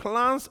your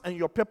plans and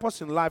your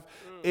purpose in life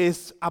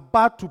is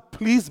about to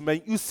please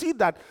men, you see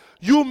that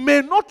you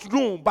may not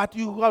know, but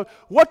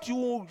what you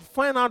will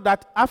find out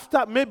that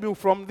after, maybe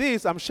from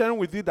this, I'm sharing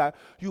with you that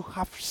you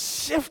have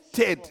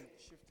shifted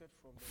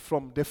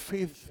from the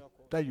faith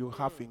that you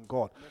have in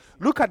God.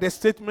 Look at the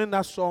statement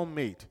that Saul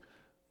made.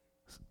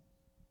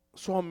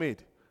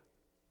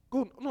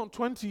 Go, no,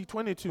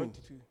 22.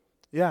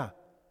 Yeah.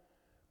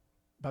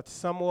 But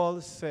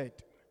Samuel said,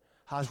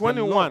 has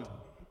 21,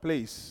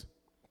 please.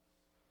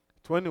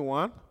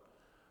 21.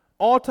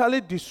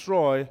 Utterly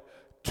destroy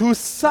to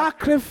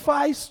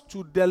sacrifice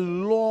to the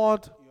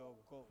Lord.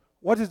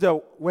 What is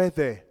the word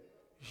there?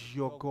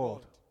 Your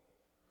God.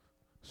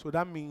 So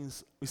that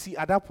means, you see,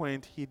 at that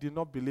point, he did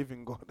not believe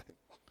in God.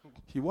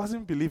 He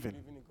wasn't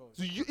believing.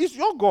 So it's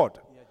your God.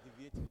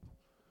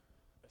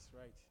 That's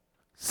right.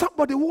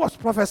 Somebody who was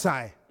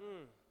prophesying.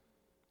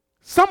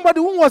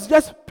 Somebody who was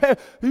just,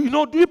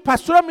 doing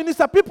pastoral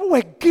minister. People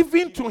were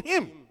giving to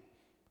him.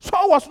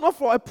 Saul was not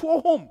for a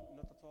poor home.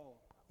 Not at all.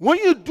 When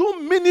you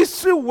do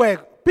ministry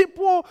work,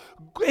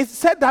 it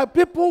said that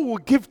people will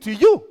give to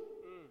you.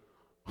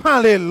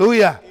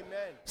 Hallelujah. Amen.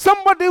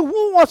 Somebody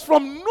who was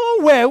from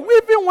nowhere,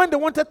 even when they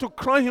wanted to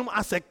crown him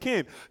as a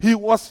king, he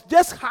was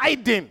just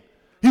hiding.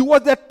 He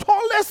was the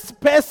tallest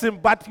person,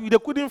 but they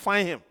couldn't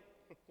find him.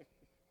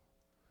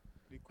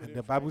 And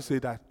the Bible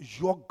said that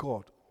your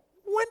God,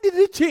 when did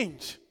it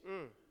change?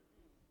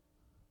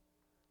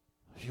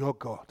 Your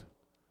God.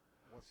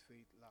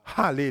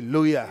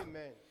 Hallelujah.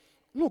 Amen.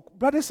 Look,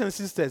 brothers and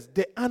sisters,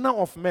 the honor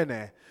of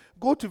men.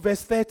 Go to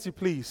verse 30,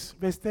 please.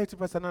 Verse 30,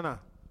 Pastor Nana.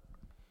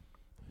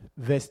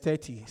 Verse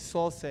 30.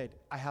 Saul said,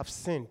 I have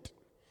sinned,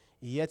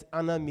 yet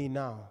honor me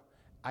now,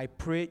 I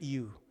pray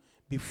you,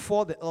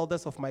 before the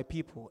elders of my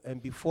people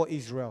and before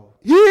Israel.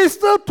 He is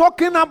still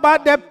talking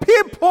about the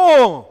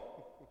people.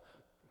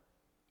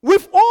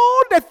 With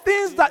all the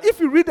things that, if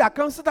you read the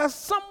accounts, that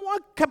someone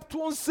kept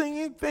on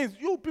saying things.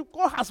 You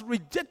people has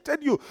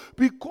rejected you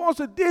because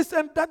of this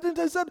and that. And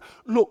they said,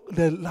 look,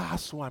 the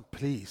last one,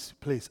 please,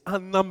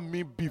 honor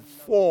me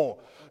before.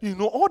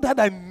 All that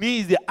I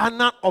need is the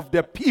honor of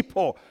the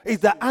people.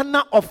 It's the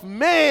honor of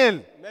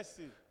men.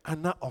 Mercy.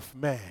 Honor of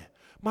men.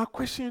 My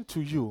question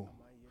to you,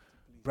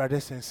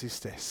 brothers and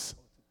sisters,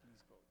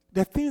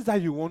 the things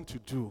that you want to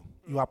do,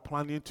 you are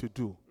planning to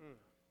do,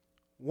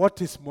 what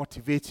is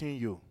motivating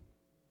you?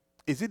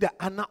 Is it the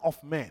honor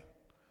of men?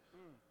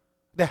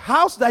 The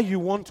house that you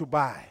want to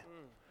buy?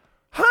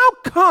 How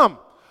come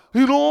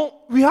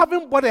we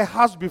haven't bought a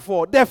house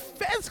before. The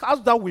first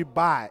house that we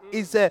buy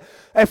is a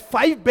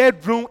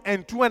 5-bedroom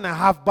and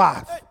 2.5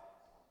 baths.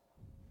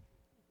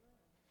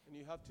 And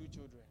you have 2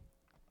 children.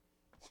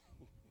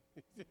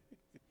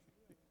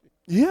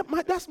 Yeah,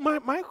 that's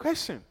my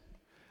question.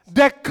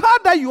 The car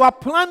that you are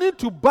planning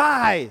to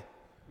buy,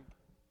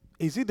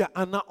 is it the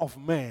honor of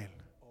man?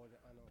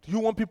 Do you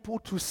want people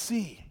to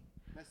see?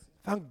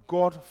 Thank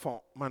God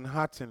for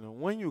Manhattan.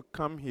 When you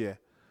come here,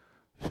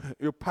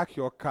 you park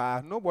your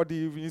car, nobody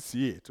even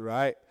see it,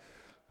 right?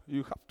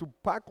 You have to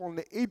park on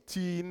the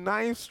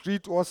 89th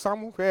Street or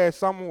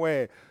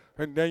somewhere,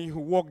 and then you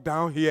walk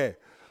down here.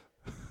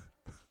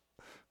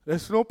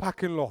 There's no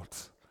parking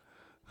lot.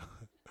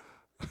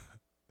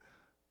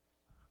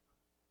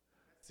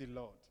 The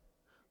Lord.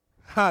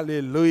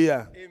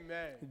 Hallelujah.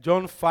 Amen.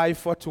 John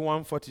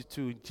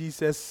 5:41-42.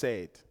 Jesus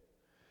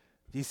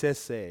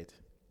said,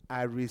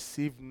 I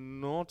receive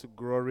not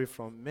glory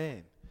from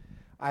men.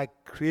 I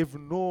crave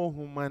no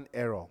human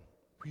error.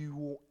 You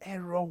will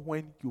error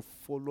when you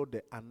follow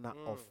the honor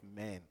of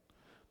men.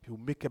 You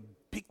make a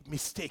big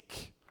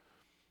mistake.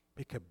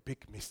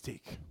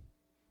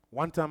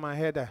 One time I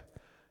heard a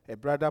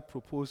brother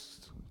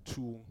proposed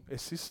to a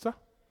sister,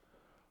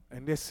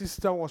 and the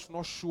sister was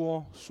not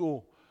sure,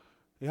 so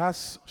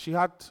she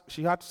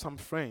had some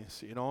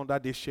friends,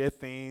 that they share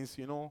things,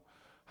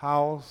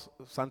 how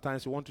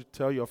sometimes you want to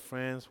tell your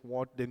friends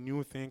what the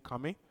new thing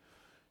coming.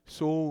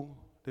 So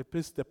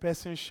the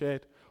person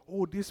shared,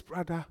 oh, this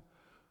brother.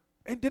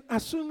 And then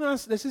as soon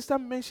as the sister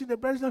mentioned the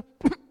brother,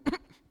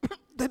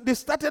 then they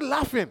started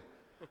laughing.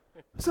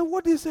 So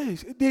what they say?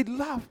 They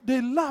laughed.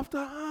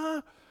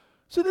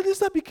 So the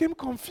sister became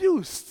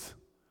confused,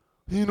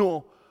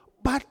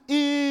 But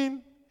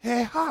in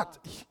her heart,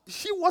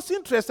 she was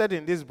interested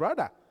in this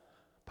brother.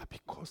 But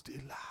because they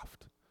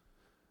laughed,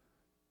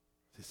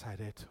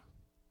 decided.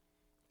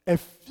 A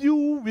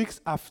few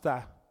weeks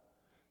after,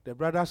 the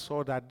brother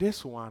saw that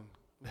this one,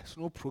 there's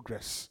no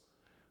progress.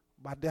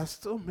 But there are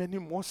still many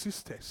more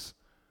sisters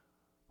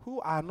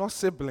who are not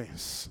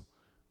siblings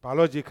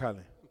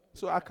biologically.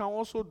 So I can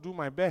also do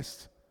my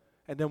best.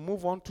 And then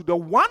move on to the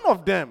one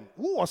of them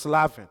who was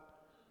laughing.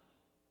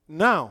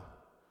 Now,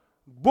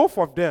 both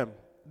of them,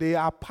 they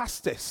are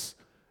pastors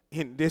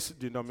in this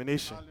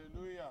denomination.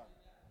 Hallelujah.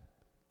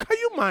 Can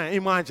you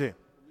imagine?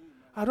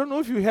 I don't know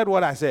if you heard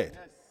what I said.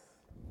 Yes.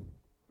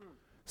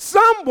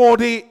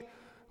 Somebody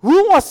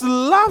who was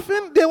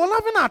laughing, they were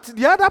laughing at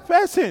the other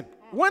person.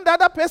 When the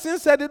other person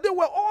said it, they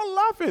were all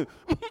laughing.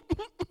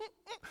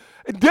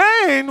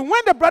 Then,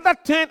 when the brother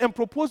turned and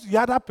proposed to the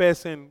other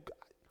person,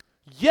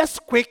 yes,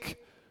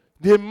 quick,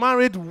 they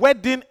married,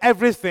 wedding,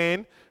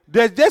 everything.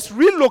 They just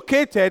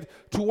relocated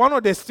to one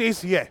of the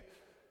states here.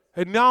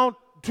 And now,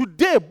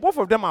 today, both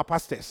of them are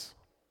pastors.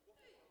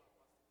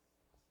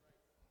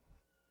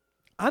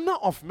 Honor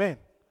of men.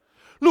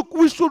 Look,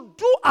 we should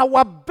do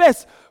our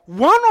best.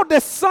 One of the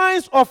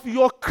signs of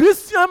your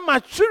Christian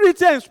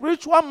maturity and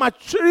spiritual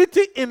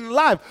maturity in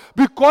life,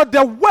 because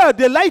the world,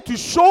 they like to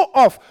show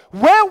off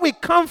where we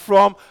come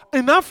from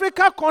in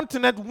Africa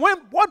continent.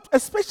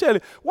 Especially,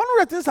 one of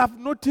the things I've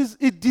noticed,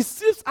 it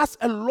deceives us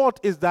a lot,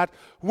 is that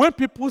when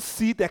people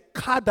see the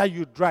car that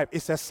you drive,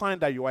 it's a sign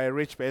that you are a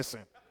rich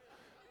person.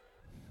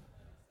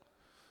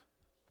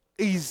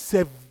 It's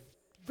a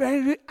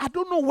very, I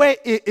don't know where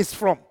it is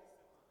from.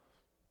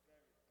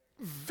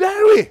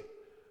 Very.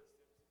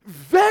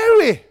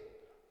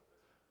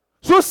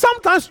 So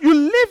sometimes you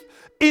live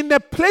in a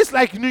place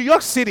like New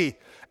York City,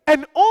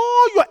 and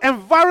all your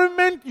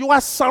environment, you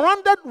are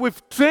surrounded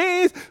with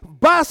trains,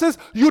 buses.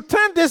 You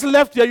turn this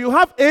left here, you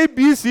have A,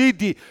 B, C,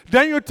 D.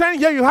 Then you turn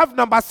here, you have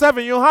number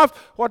 7. You have,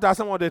 what are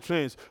some of the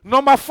trains?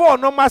 Number 4,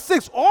 number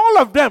 6, all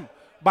of them.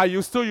 But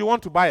you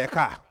want to buy a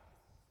car.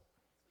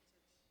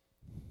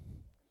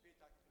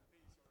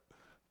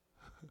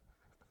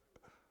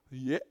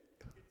 Yeah.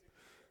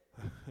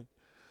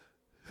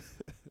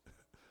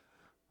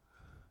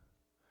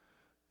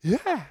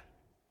 Yeah.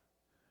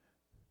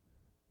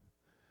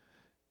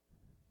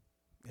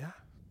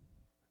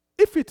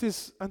 If it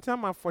is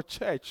until for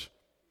church,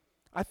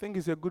 I think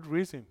it's a good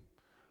reason.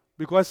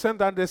 Because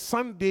sometimes the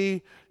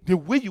Sunday, the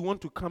way you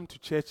want to come to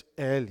church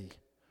early,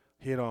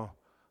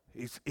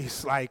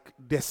 it's like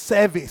the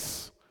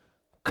service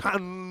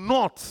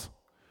cannot.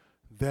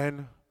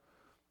 Then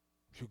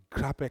you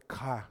grab a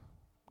car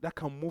that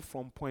can move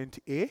from point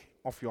A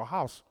of your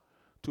house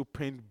to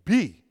point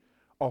B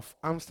of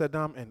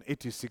Amsterdam and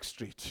 86th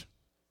Street.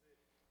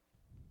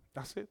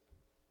 That's it.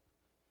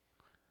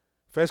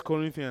 1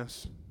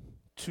 Corinthians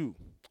 2.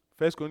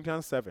 1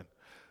 Corinthians 7.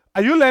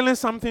 Are you learning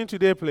something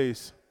today,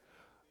 please?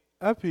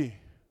 Happy.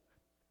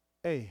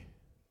 Hey.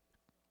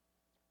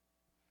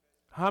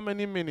 How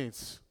many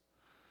minutes?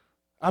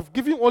 I've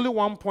given only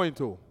 1 point.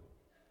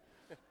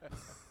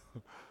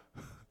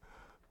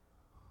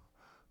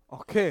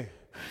 Okay.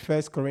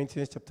 1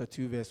 Corinthians chapter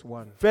 2, verse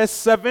 1. Verse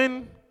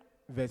 7.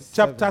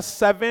 Chapter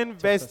 7,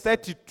 verse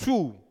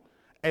 32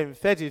 and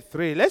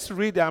 33. Let's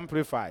read the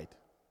Amplified.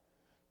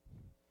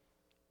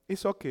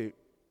 It's okay.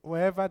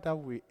 Wherever that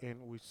we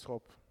end, we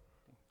stop.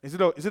 Is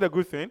it a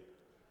good thing?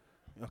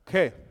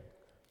 Okay.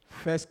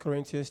 1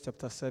 Corinthians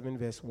chapter 7,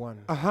 verse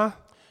 1. Uh-huh.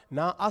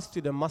 Now, as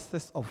to the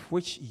masters of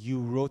which you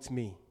wrote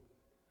me.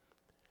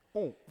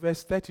 Oh,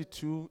 verse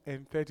 32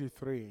 and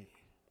 33.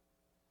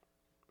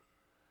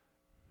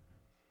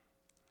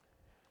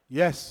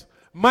 Yes.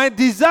 My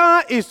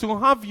desire is to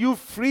have you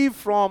free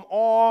from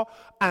all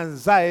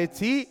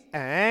anxiety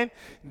and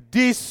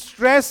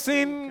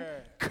distressing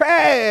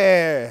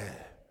care.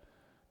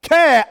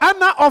 Care,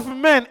 honor of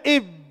men,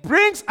 it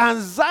brings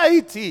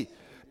anxiety.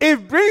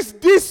 It brings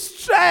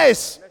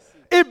distress.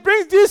 It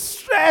brings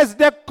distress.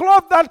 The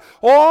cloth that,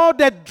 or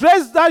the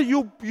dress that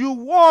you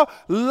wore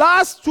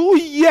last 2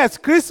 years,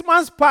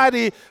 Christmas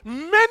party,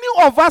 many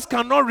of us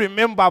cannot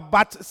remember.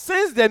 But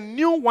since the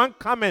new one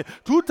coming,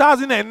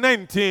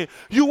 2019,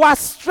 you are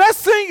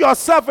stressing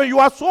yourself and you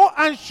are so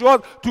anxious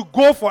to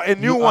go for a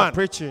new one.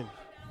 Preaching.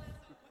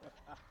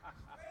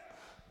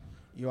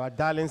 You are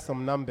dialing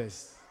some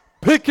numbers.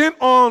 Picking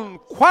on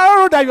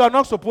quarrel that you are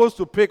not supposed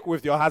to pick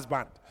with your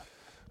husband.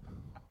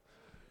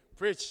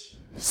 Preach.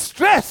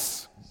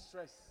 Stress,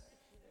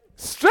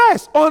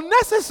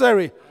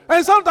 unnecessary.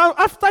 And sometimes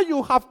after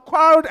you have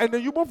quarreled and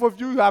then you both of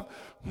you have,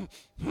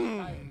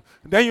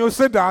 then you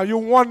sit down, you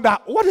wonder,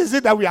 what is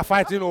it that we are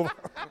fighting over?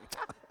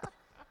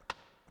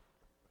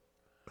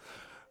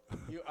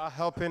 You are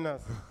helping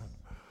us.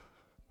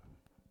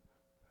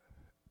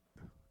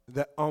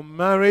 The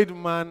unmarried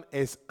man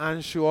is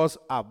anxious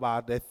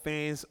about the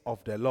things of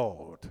the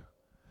Lord.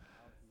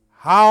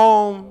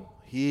 How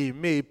he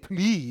may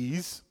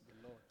please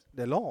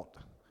the Lord.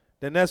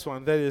 The next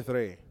one,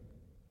 33.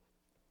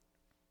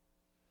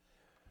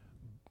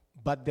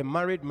 But the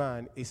married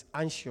man is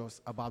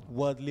anxious about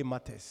worldly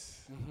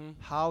matters,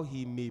 how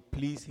he may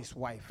please his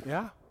wife.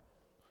 Yeah.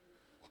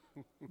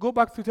 Go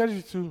back to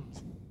 32.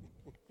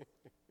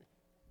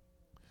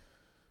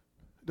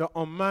 The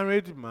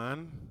unmarried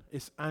man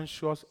is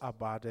anxious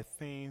about the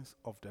things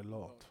of the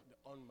Lord.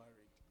 The unmarried.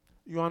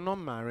 You are not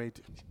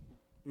married.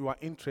 You are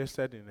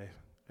interested in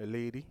a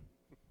lady.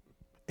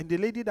 And the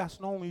lady does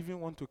not even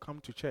want to come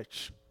to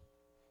church.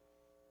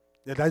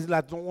 The lady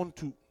does not want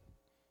to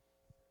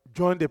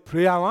join the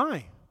prayer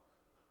line.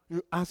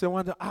 You ask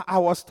them, I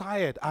was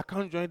tired. I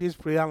can't join this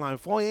prayer line.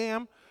 4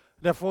 a.m.,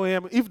 the 4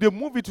 a.m. If they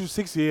move it to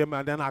 6 a.m.,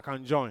 and then I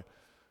can join.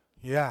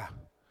 Yeah.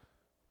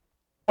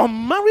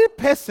 Unmarried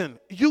person,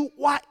 you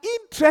are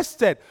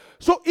interested.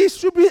 So it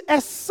should be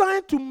a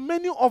sign to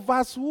many of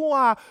us who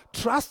are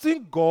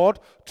trusting God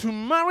to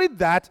marry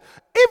that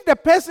if the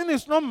person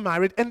is not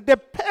married and the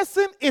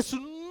person is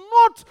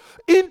not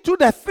into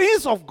the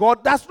things of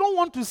God, does not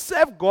want to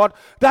serve God,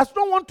 does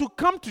not want to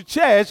come to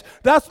church,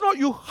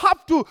 you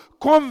have to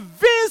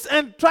convince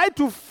and try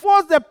to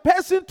force the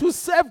person to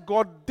serve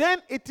God,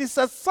 then it is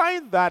a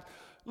sign that,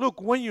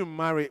 look, when you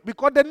marry,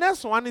 because the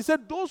next one, he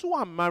said, those who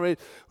are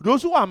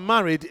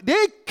married,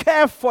 they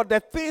care for the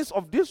things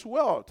of this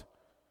world.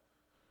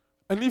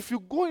 And if you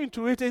go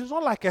into it, it's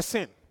not like a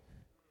sin.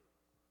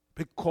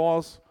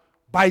 Because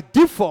by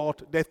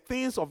default, the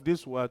things of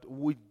this world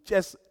will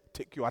just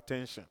take your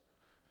attention.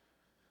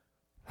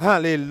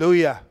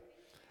 Hallelujah.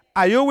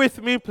 Are you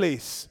with me,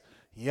 please?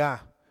 Yeah.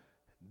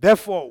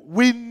 Therefore,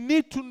 we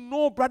need to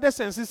know, brothers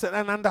and sisters,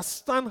 and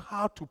understand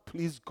how to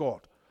please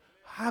God.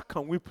 How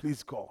can we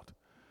please God?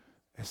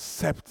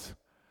 Except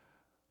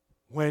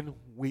when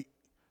we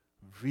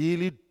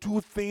really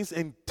do things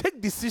and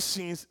take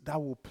decisions that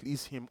will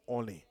please Him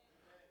only.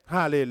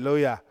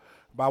 Hallelujah.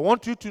 But I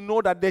want you to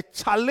know that the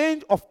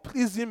challenge of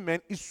pleasing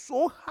men is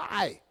so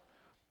high.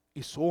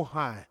 It's so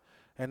high.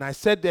 And I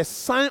said the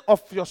sign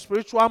of your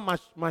spiritual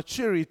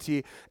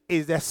maturity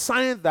is the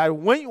sign that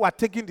when you are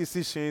taking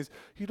decisions,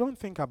 you don't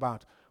think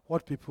about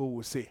what people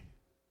will say.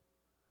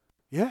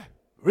 Yeah.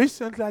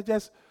 Recently,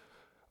 there's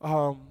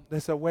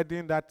a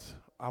wedding that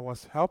I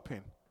was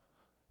helping.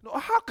 No,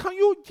 how can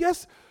you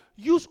just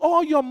use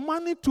all your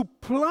money to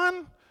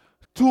plan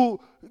to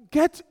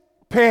get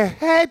per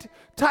head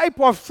type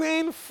of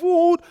thing,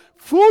 food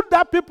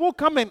that people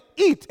come and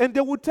eat, and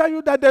they will tell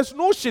you that there's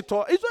no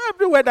shito. It's not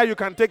everywhere that you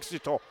can take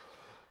shito.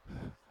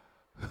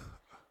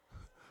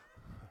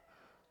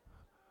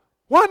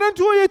 Why don't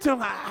you eat?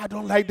 I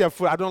don't like the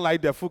food. I don't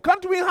like the food.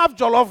 Can't we have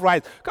jollof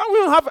rice? Can't we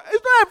have?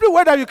 It's not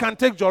everywhere that you can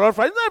take jollof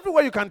rice. It's not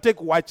everywhere you can take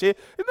wache. It's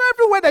not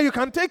everywhere that you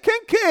can take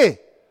kenke.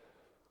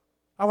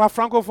 Our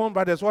Francophone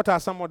brothers, what are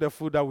some of the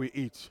food that we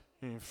eat?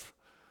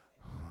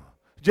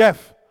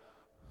 Jeff.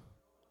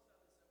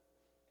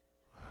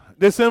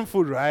 The same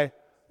food, right?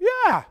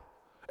 Yeah.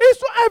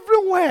 It's not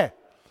everywhere.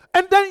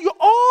 And then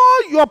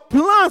all your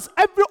plans,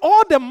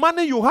 all the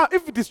money you have,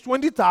 if it is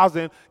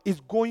 20,000,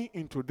 is going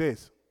into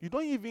this. You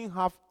don't even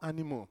have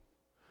animal.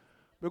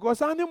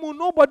 Because animal,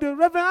 nobody,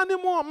 Reverend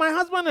Animal, my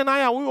husband and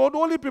I are the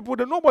only people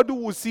that nobody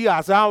will see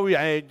us how we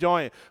are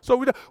enjoying. So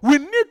we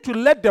need to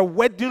let the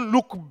wedding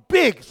look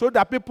big so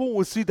that people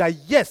will see that,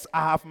 yes,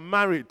 I have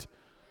married.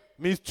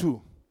 Me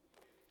too.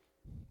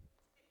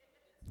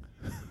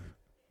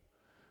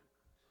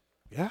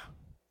 Yeah.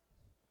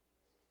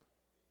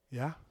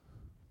 Yeah.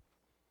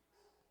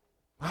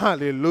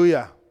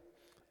 Hallelujah.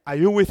 Are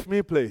you with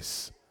me,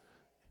 please?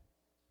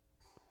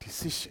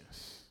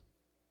 Decisions.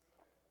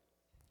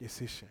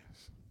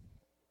 Decisions.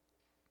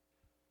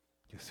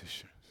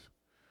 Decisions.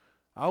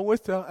 I always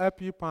tell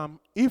people,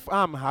 if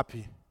I'm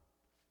happy,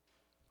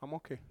 I'm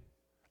okay.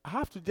 I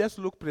have to just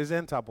look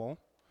presentable.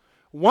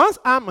 Once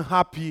I'm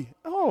happy,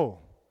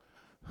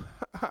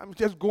 I'm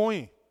just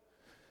going.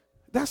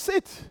 That's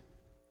it.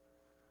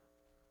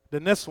 The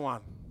next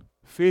one,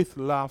 faith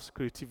loves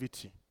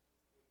creativity.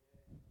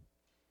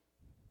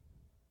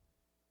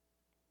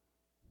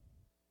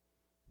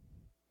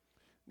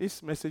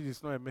 This message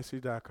is not a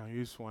message that I can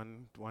use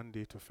one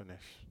day to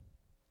finish.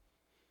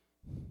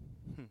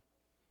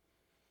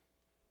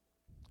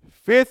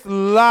 Faith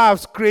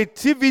loves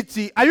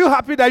creativity. Are you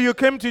happy that you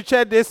came to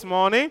church this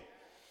morning?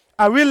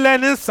 Are we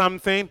learning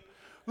something?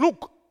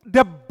 Look,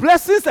 the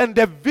blessings and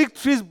the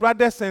victories,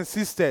 brothers and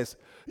sisters,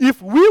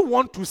 if we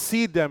want to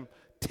see them,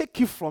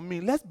 take it from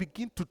me. Let's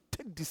begin to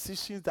take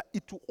decisions that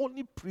it will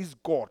only please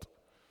God.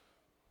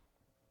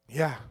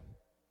 Yeah.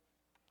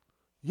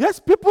 Yes,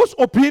 people's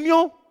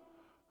opinion.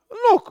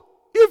 Look,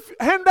 if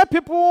 100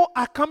 people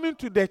are coming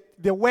to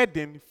the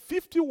wedding,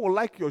 50 will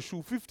like your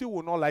shoe, 50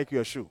 will not like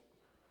your shoe.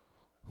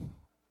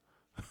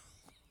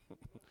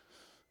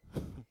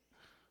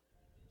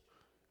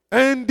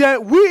 And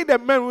we, the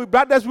men, we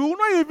brothers, we will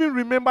not even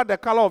remember the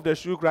color of the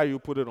shoe that you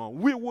put it on.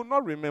 We will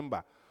not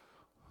remember.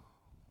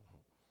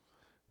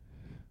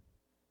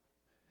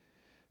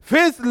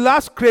 Faith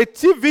loves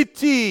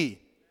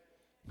creativity.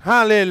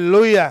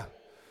 Hallelujah.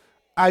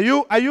 Are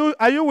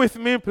you with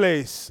me,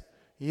 please?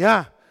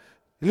 Yeah.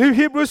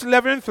 Hebrews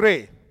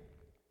 11:3.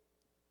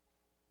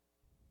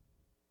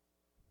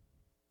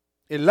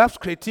 It loves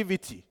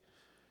creativity.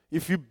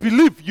 If you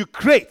believe, you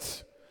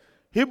create.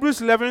 Hebrews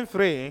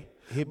 11:3.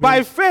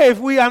 By faith,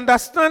 we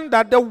understand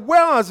that the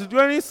worlds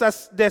during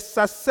the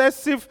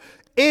successive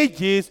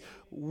ages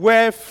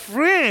were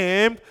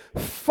framed,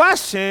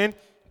 fashioned,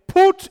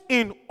 put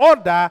in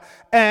order,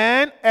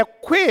 and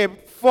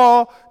equipped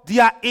for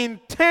their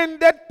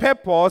intended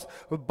purpose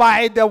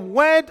by the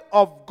word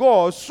of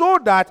God, so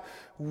that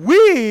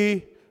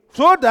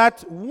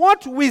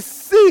what we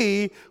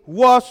see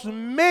was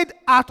made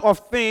out of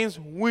things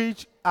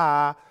which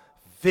are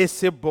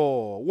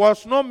visible.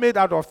 Was not made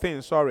out of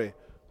things,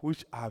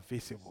 which are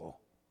visible.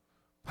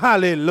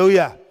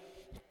 Hallelujah.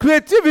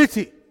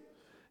 Creativity.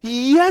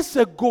 Years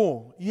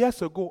ago,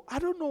 I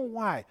don't know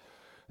why,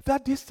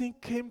 that this thing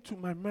came to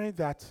my mind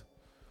that,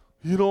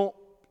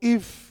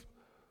 if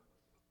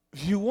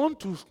you want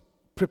to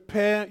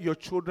prepare your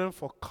children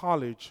for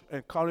college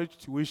and college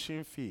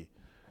tuition fee,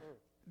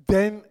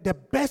 then the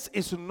best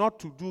is not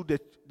to do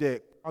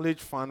the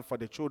college fund for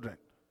the children.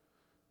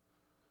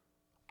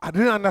 I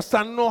didn't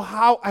understand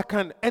how I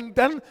can. And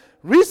then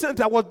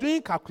recently I was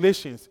doing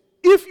calculations.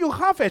 If you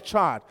have a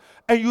child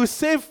and you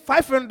save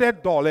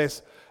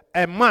 $500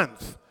 a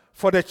month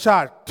for the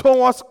child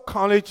towards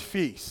college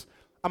fees,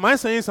 am I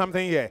saying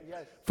something here?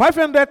 Yes.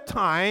 500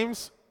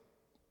 times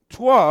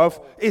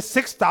 12 is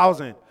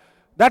 6,000.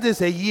 That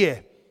is a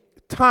year.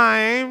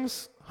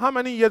 Times, how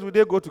many years would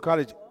they go to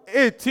college?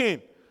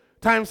 18.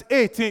 Times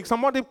 18.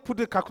 Somebody put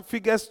the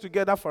figures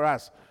together for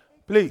us,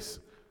 please.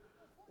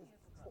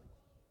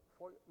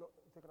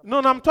 No,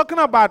 I'm talking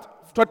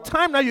about the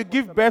time that you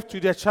give birth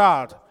to the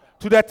child,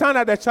 to the time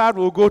that the child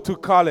will go to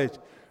college,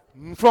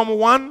 from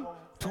 1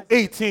 to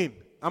 18.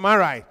 Am I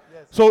right?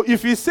 Yes. So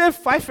if you save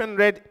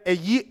 500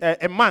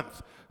 a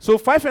month, so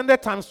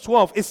 500 times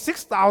 12 is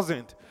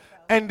 6,000.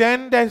 And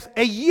then there's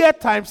a year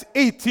times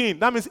 18.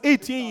 That means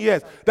 18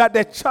 years that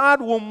the child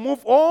will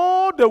move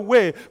all the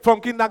way from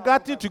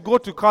kindergarten to go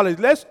to college.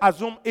 Let's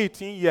assume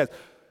 18 years.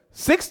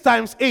 6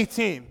 times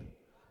 18.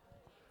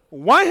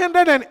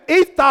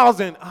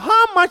 108,000.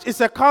 How much is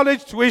a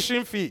college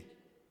tuition fee?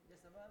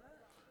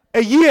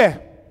 A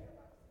year.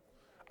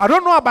 I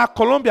don't know about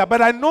Columbia,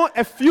 but I know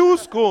a few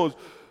schools.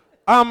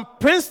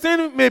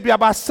 Princeton may be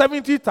about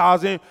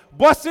 70,000.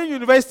 Boston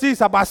University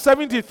is about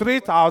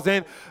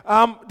 73,000.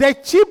 The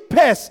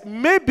cheapest,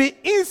 maybe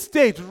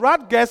in-state,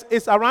 Rutgers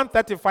is around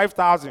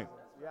 35,000.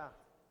 Yeah.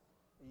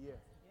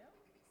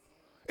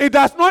 It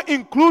does not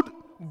include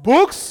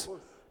books.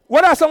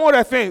 What are some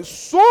other things?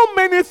 So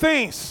many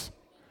things.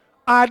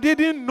 I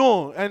didn't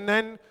know. And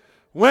then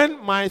when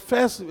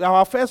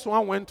our first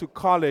one went to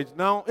college,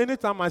 now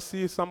anytime I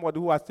see somebody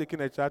who has taken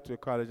a child to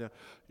college,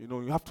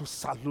 you have to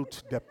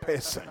salute the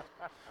person.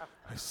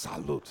 I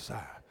salute,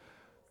 sir.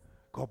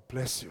 God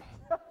bless you.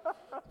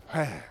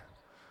 Hey,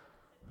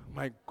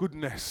 my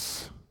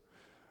goodness.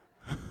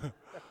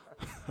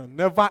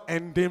 Never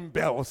ending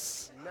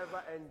bells.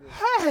 Never ending.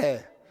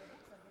 Hey.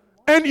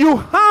 And you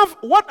have,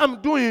 what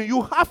I'm doing,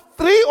 you have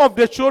 3 of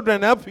the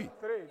children happy.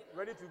 3,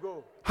 ready to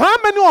go. How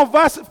many of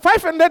us,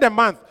 500 a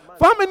month,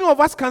 how many of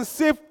us can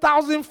save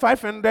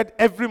 1,500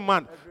 every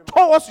month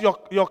towards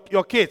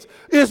your kids?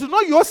 It's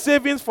not your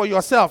savings for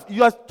yourself.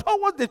 You are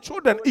towards the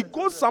children. It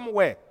goes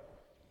somewhere.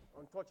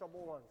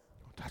 Untouchable ones.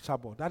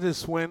 Untouchable. That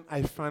is when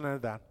I found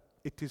out that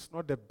it is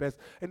not the best.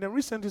 And then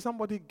recently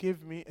somebody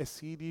gave me a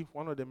CD,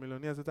 one of the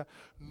millionaires, that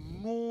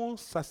no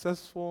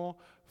successful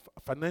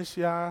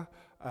financial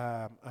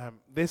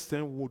this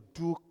thing will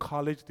do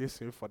college this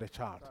thing for the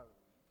child.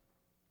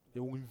 They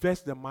will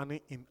invest the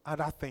money in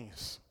other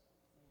things.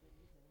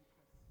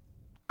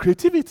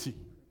 Creativity.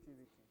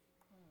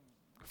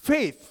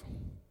 Faith.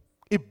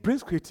 It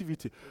brings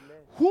creativity.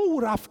 Who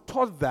would have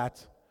thought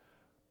that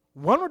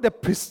one of the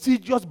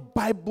prestigious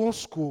Bible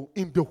schools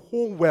in the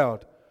whole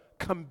world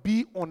can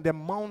be on the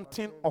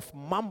mountain of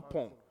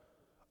Mampong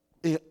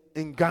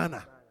in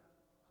Ghana?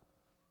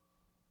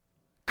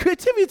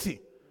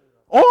 Creativity.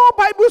 All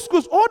Bible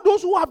schools, all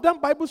those who have done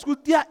Bible schools,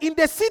 they are in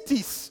the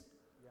cities.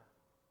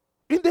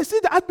 In the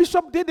city, the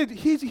Archbishop did it.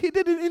 He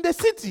did it in the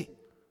city.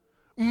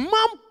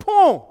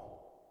 Mampong.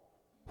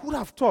 Who would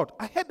have thought?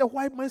 I heard the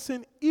white man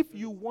saying, if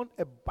you want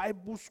a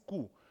Bible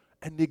school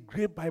and a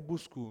great Bible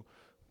school,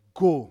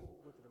 go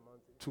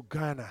to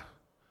Ghana.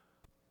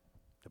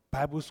 The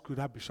Bible school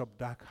that Bishop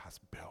Dag has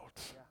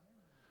built.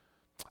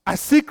 I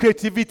see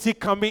creativity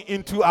coming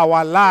into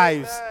our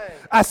lives.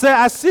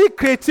 I see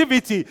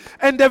creativity.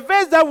 And the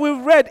verse that we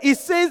read, it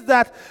says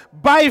that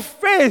by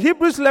faith,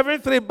 Hebrews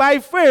 11:3, by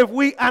faith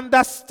we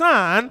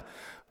understand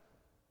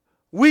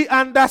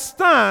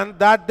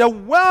that the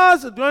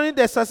worlds during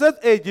the successive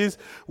ages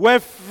were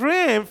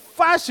framed,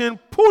 fashioned,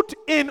 put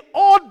in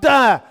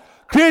order.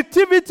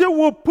 Creativity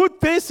will put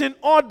things in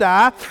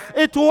order.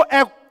 It will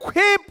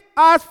equip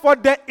us for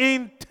the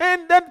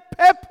intended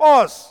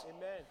purpose.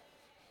 Amen.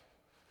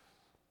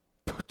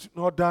 Put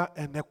in order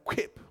and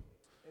equip.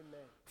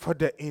 Amen. For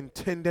the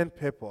intended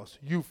purpose.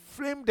 You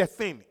frame the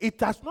thing. It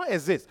does not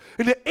exist.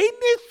 In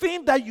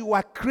anything that you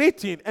are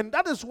creating, and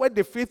that is where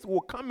the faith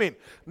will come in.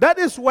 That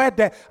is where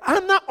the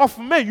honor of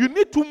men, you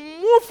need to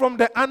move from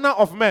the honor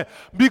of men.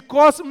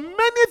 Because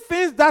many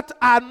things that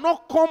are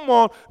not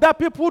common, that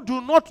people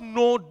do not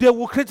know, they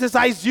will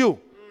criticize you.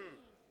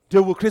 They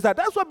will criticize.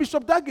 That's what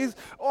Bishop Dag is.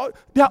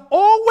 They are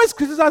always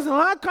criticizing.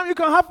 How come you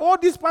can have all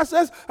these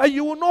pastors and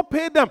you will not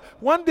pay them?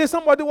 One day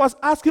somebody was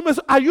asking me,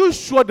 are you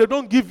sure they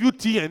don't give you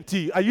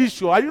TNT? Are you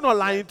sure? Are you not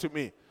lying to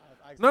me?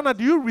 Nana,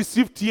 do you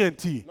receive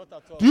TNT? Not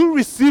at all. Do you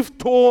receive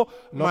toll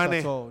money?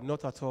 Not at all.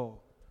 Not at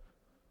all.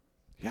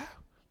 Yeah.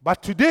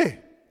 But today,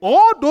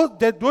 all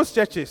those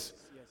churches,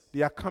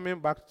 they are coming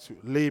back to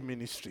lay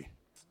ministry.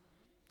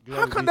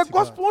 How can the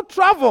gospel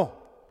travel?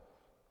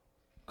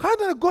 How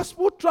can the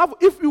gospel travel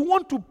if you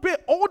want to pay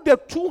all the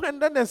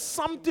 200 and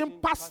something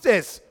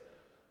pastors?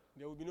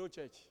 There will be no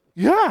church.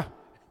 Yeah.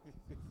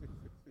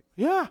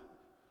 Yeah.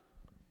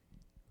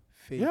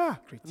 Faith, Yeah.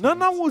 creativity.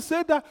 Nana will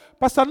say that.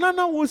 Pastor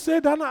Nana will say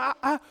that.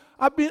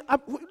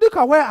 Look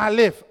at where I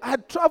live. I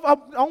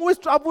always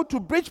travel to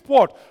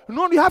Bridgeport.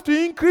 You have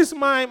to increase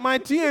my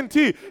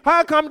TNT.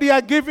 How come they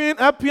are giving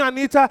Happy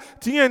Anita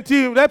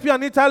TNT? Happy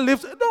Anita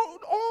lives. No,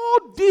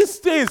 all these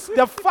things,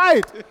 the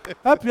fight.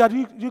 Happy,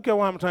 you get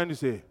what I'm trying to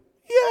say?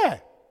 Yeah.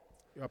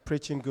 You are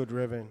preaching good,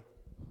 Reverend.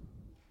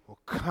 Oh,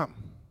 come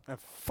and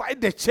fight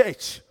the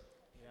church.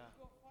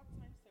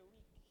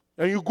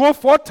 And you go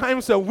 4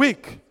 times a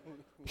week.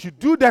 You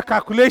do the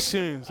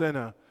calculations.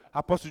 And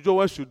Apostle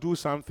Joel should do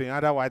something.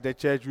 Otherwise, the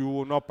church, we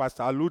will not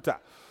Pastor Luther.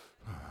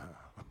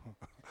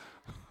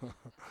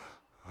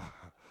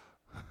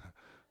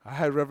 I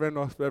heard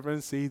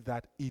Reverend say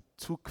that it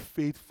took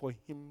faith for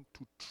him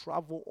to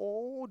travel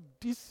all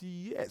these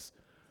years.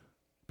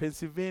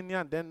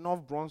 Pennsylvania, then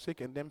North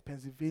Brunswick, and then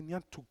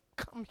Pennsylvania to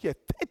come here.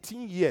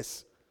 13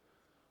 years.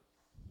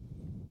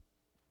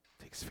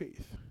 It takes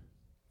faith.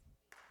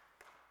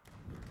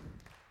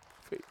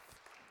 Faith.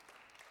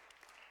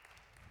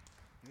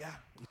 Yeah,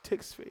 it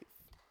takes faith.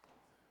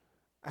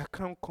 I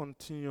can't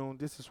continue.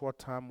 This is what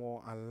time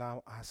will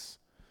allow us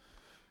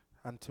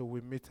until we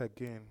meet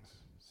again.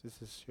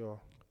 This is your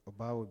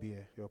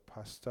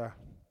pastor,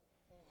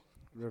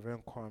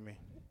 Reverend Kwame.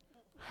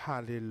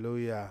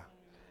 Hallelujah.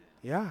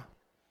 Yeah.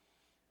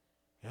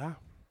 Yeah.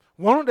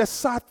 One of the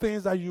sad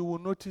things that you will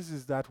notice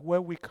is that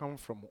where we come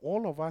from,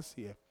 all of us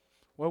here,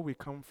 where we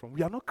come from,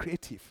 we are not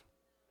creative.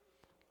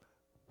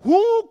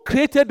 Who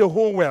created the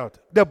whole world?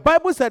 The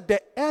Bible said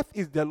the earth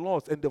is the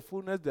Lord's and the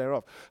fullness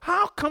thereof.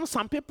 How come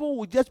some people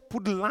will just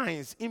put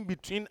lines in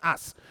between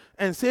us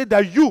and say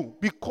that you,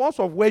 because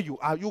of where you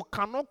are, you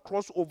cannot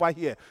cross over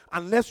here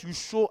unless you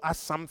show us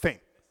something?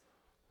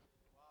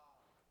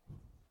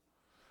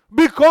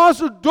 Because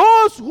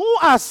those who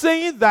are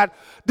saying that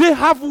they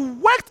have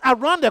worked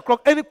around the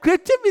clock, and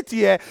creativity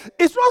here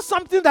is not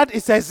something that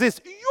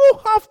exists. You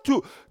have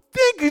to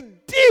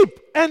think deep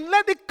and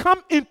let it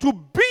come into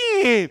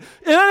being.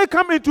 And let it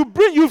come into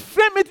being. You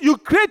frame it, you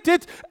create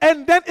it,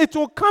 and then it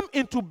will come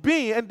into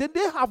being. And then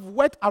they have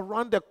worked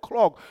around the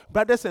clock,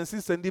 brothers and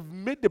sisters, and they've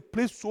made the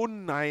place so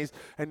nice.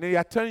 And they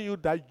are telling you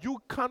that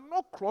you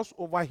cannot cross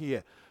over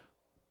here.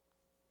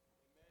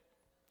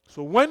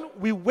 So when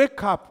we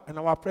wake up and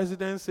our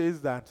president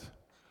says that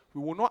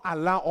we will not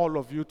allow all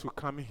of you to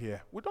come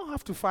here, we don't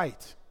have to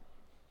fight.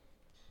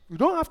 You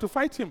don't have to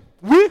fight him.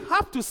 We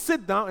have to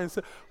sit down and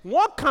say,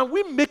 what can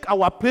we make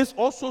our place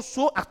also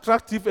so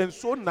attractive and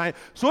so nice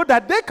so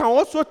that they can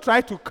also try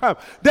to come?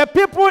 The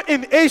people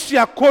in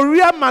Asia,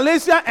 Korea,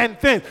 Malaysia, and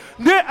things,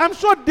 I'm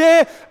sure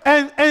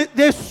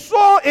they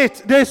saw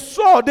it. They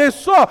saw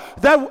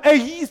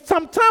that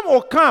some time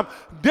will come.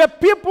 The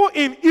people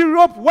in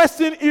Europe,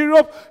 Western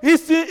Europe,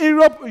 Eastern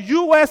Europe,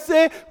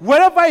 USA,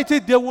 wherever it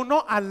is, they will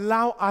not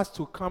allow us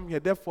to come here.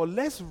 Therefore,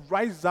 let's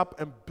rise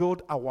up and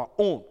build our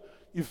own.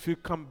 If you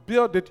can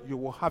build it, you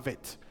will have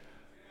it.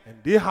 And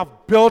they have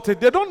built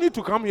it. They don't need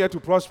to come here to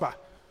prosper.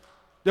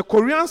 The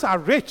Koreans are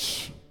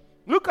rich.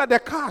 Look at the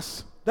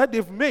cars that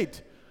they've made.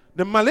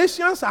 The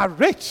Malaysians are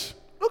rich.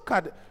 Look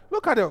at it.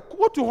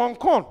 Go to Hong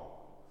Kong.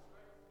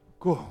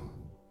 Go.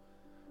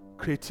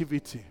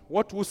 Creativity.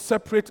 What will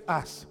separate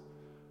us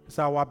is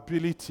our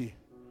ability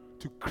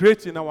to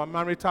create in our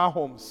marital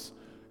homes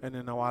and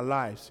in our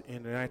lives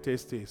in the United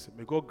States.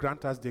 May God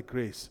grant us the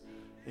grace.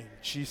 In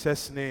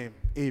Jesus' name,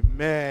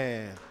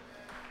 amen.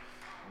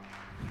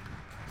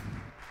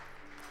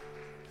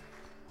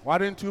 Why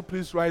don't you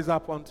please rise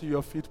up onto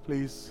your feet,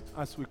 please,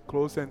 as we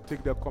close and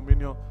take the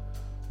communion.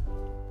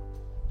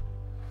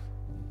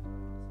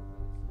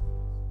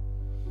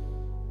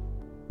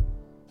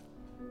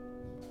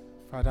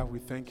 Father, we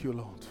thank you,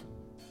 Lord.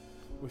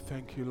 We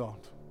thank you, Lord.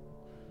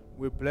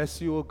 We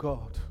bless you, O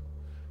God.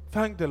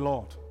 Thank the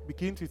Lord.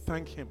 Begin to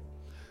thank him.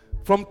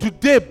 From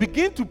today,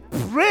 begin to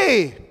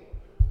pray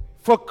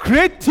for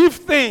creative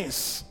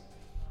things.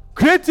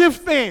 Creative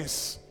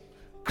things.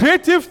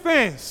 Creative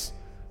things.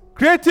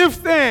 Creative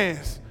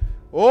things.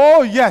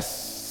 Oh,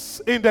 yes.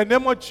 In the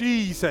name of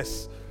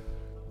Jesus.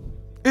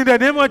 In the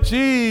name of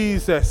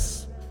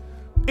Jesus.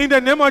 In the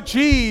name of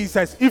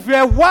Jesus. If you're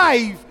a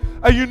wife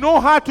and you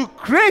know how to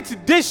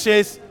create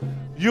dishes,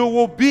 you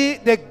will be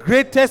the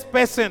greatest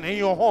person in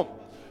your home.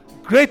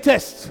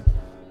 Greatest.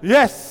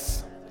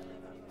 Yes.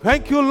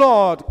 Thank you,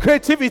 Lord.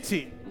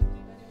 Creativity.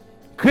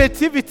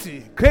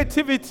 Creativity,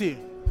 creativity.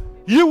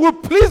 You will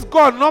please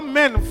God, not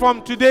men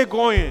from today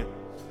going.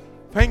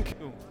 Thank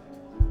you.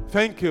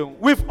 Thank you.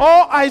 With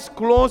all eyes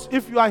closed,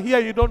 if you are here,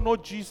 you don't know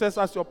Jesus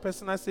as your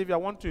personal Savior, I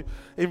want to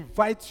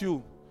invite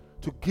you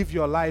to give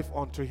your life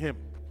unto him.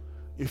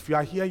 If you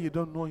are here, you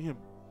don't know him,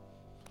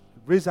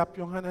 raise up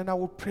your hand and I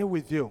will pray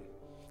with you.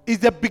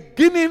 It's the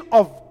beginning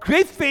of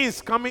great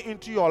things coming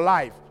into your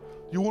life.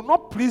 You will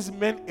not please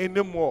men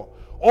anymore.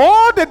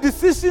 All the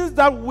decisions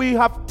that we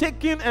have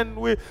taken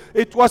and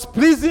it was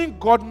pleasing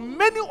God,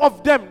 many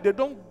of them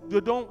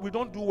we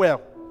don't do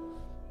well.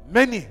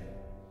 Many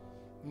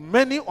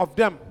of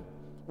them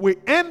we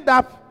end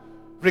up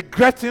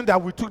regretting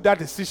that we took that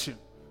decision.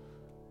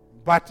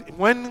 But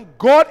when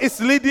God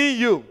is leading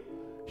you,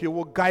 he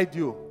will guide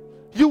you.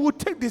 You will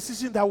take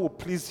decisions that will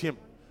please him.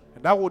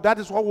 And that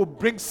is what will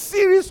bring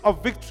series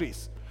of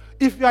victories.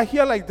 If you are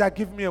here like that,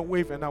 give me a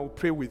wave and I will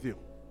pray with you.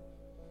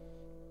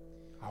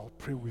 I will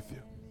pray with you.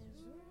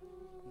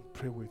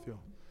 Pray with you.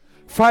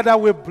 Father,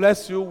 we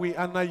bless you. We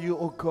honor you,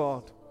 oh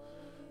God.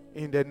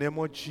 In the name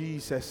of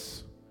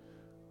Jesus.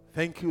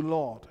 Thank you,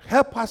 Lord.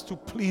 Help us to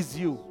please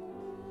you.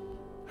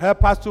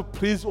 Help us to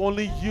please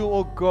only you,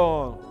 oh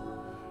God.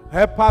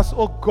 Help us,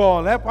 oh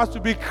God. Help us to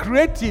be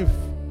creative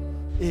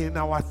in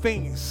our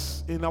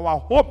things, in our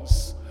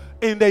homes,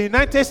 in the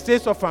United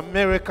States of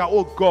America,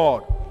 oh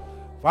God.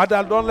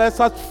 Father, don't let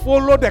us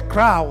follow the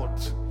crowd.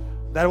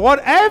 That what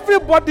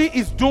everybody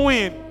is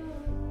doing,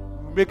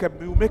 we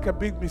make a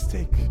big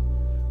mistake.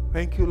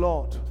 Thank you,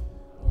 Lord.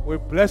 We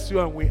bless you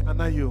and we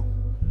honor you.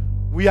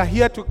 We are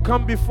here to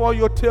come before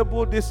your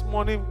table this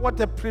morning. What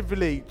a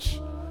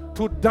privilege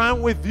to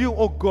dine with you,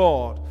 oh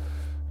God.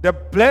 The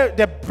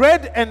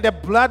bread and the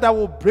blood that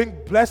will bring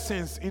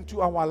blessings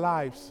into our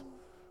lives.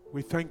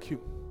 We thank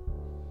you.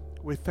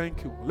 We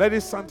thank you. Let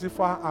it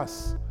sanctify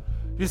us.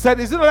 You said,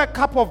 is it not a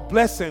cup of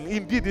blessing?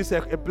 Indeed, it's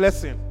a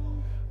blessing.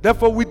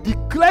 Therefore, we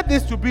declare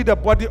this to be the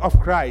body of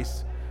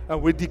Christ.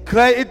 And we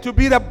declare it to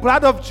be the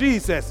blood of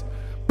Jesus.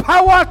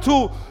 Power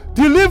to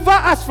deliver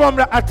us from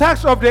the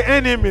attacks of the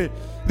enemy.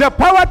 The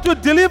power to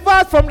deliver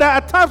us from the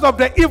attacks of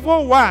the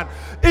evil one.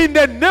 In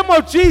the name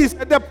of Jesus.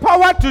 The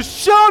power to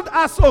shield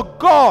us, oh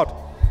God.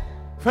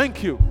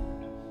 Thank you.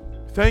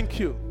 Thank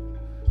you.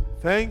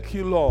 Thank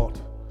you, Lord.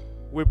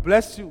 We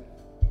bless you.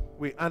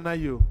 We honor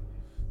you.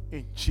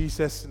 In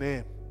Jesus'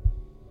 name.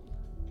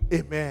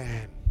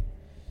 Amen.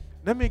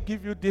 Let me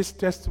give you this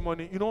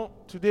testimony. You know,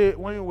 today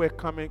when you were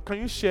coming, can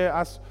you share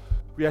as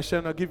we are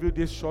sharing? I'll give you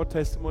this short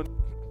testimony.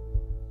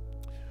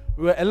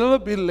 We were a little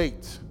bit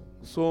late.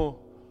 So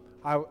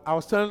I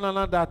was telling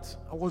Nana that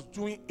I was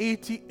doing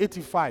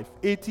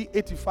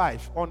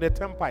 80-85 on the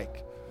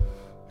turnpike.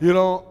 You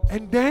know,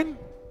 and then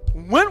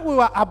when we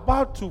were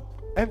about to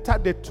enter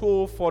the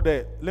toll for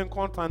the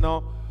Lincoln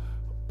Tunnel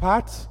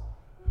part,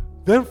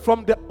 then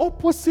from the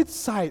opposite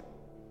side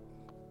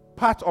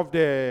part of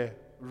the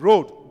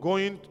road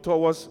going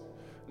towards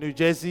New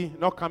Jersey,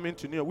 not coming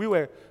to New York. We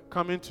were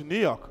coming to New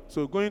York,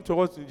 so going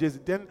towards New Jersey.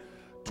 Then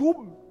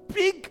two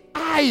big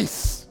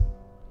eyes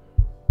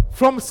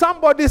from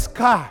somebody's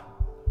car.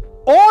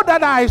 All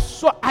that I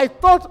saw, I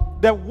thought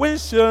the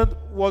windshield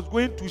was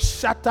going to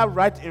shatter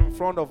right in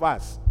front of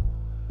us.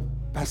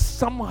 But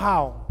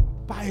somehow,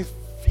 by a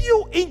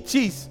few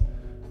inches,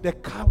 the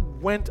car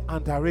went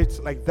under it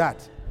like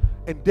that.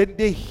 And then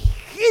they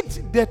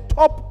hit the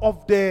top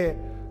of the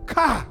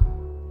car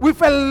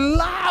with a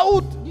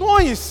loud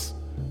noise.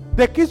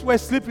 The kids were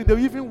sleeping. They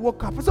even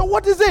woke up. I said,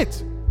 what is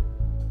it?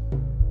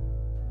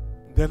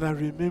 Then I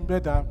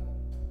remembered that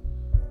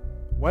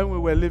when we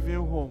were leaving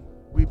home,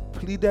 we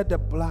pleaded the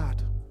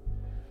blood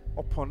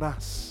upon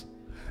us.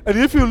 And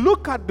if you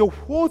look at the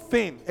whole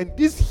thing, and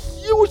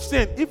this huge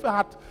thing, if it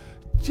had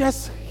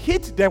just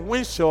hit the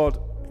windshield,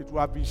 it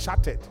would have been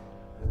shattered.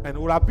 And it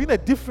would have been a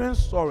different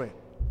story.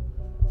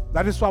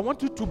 That is why I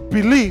want you to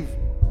believe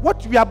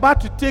what we are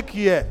about to take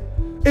here.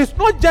 It's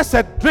not just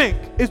a drink.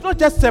 It's not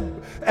just a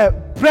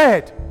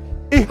bread.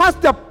 It has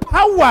the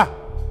power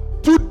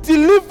to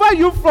deliver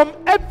you from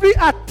every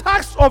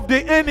attacks of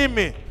the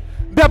enemy.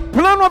 The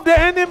plan of the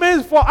enemy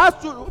is for us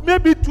to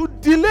maybe to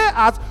delay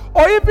us,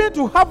 or even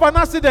to have an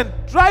accident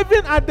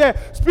driving at the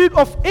speed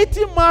of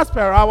 80 miles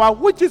per hour,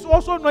 which is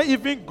also not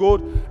even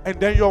good, and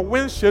then your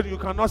windshield, you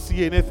cannot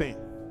see anything.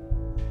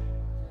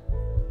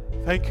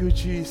 Thank you,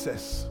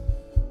 Jesus.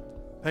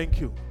 Thank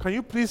you. Can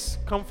you please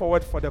come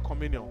forward for the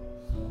communion?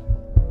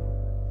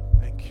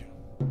 Thank you.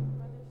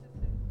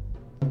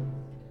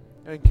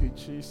 Thank you,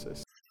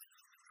 Jesus.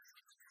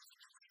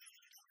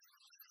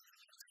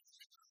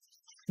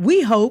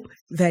 We hope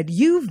that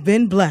you've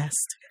been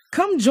blessed.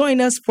 Come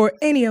join us for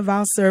any of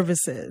our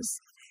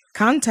services.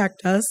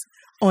 Contact us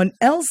on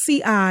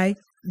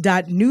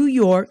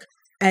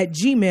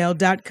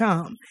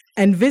lci.newyork@gmail.com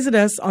and visit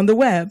us on the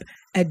web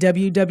at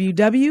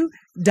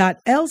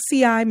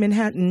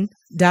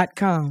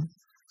www.lcimanhattan.com.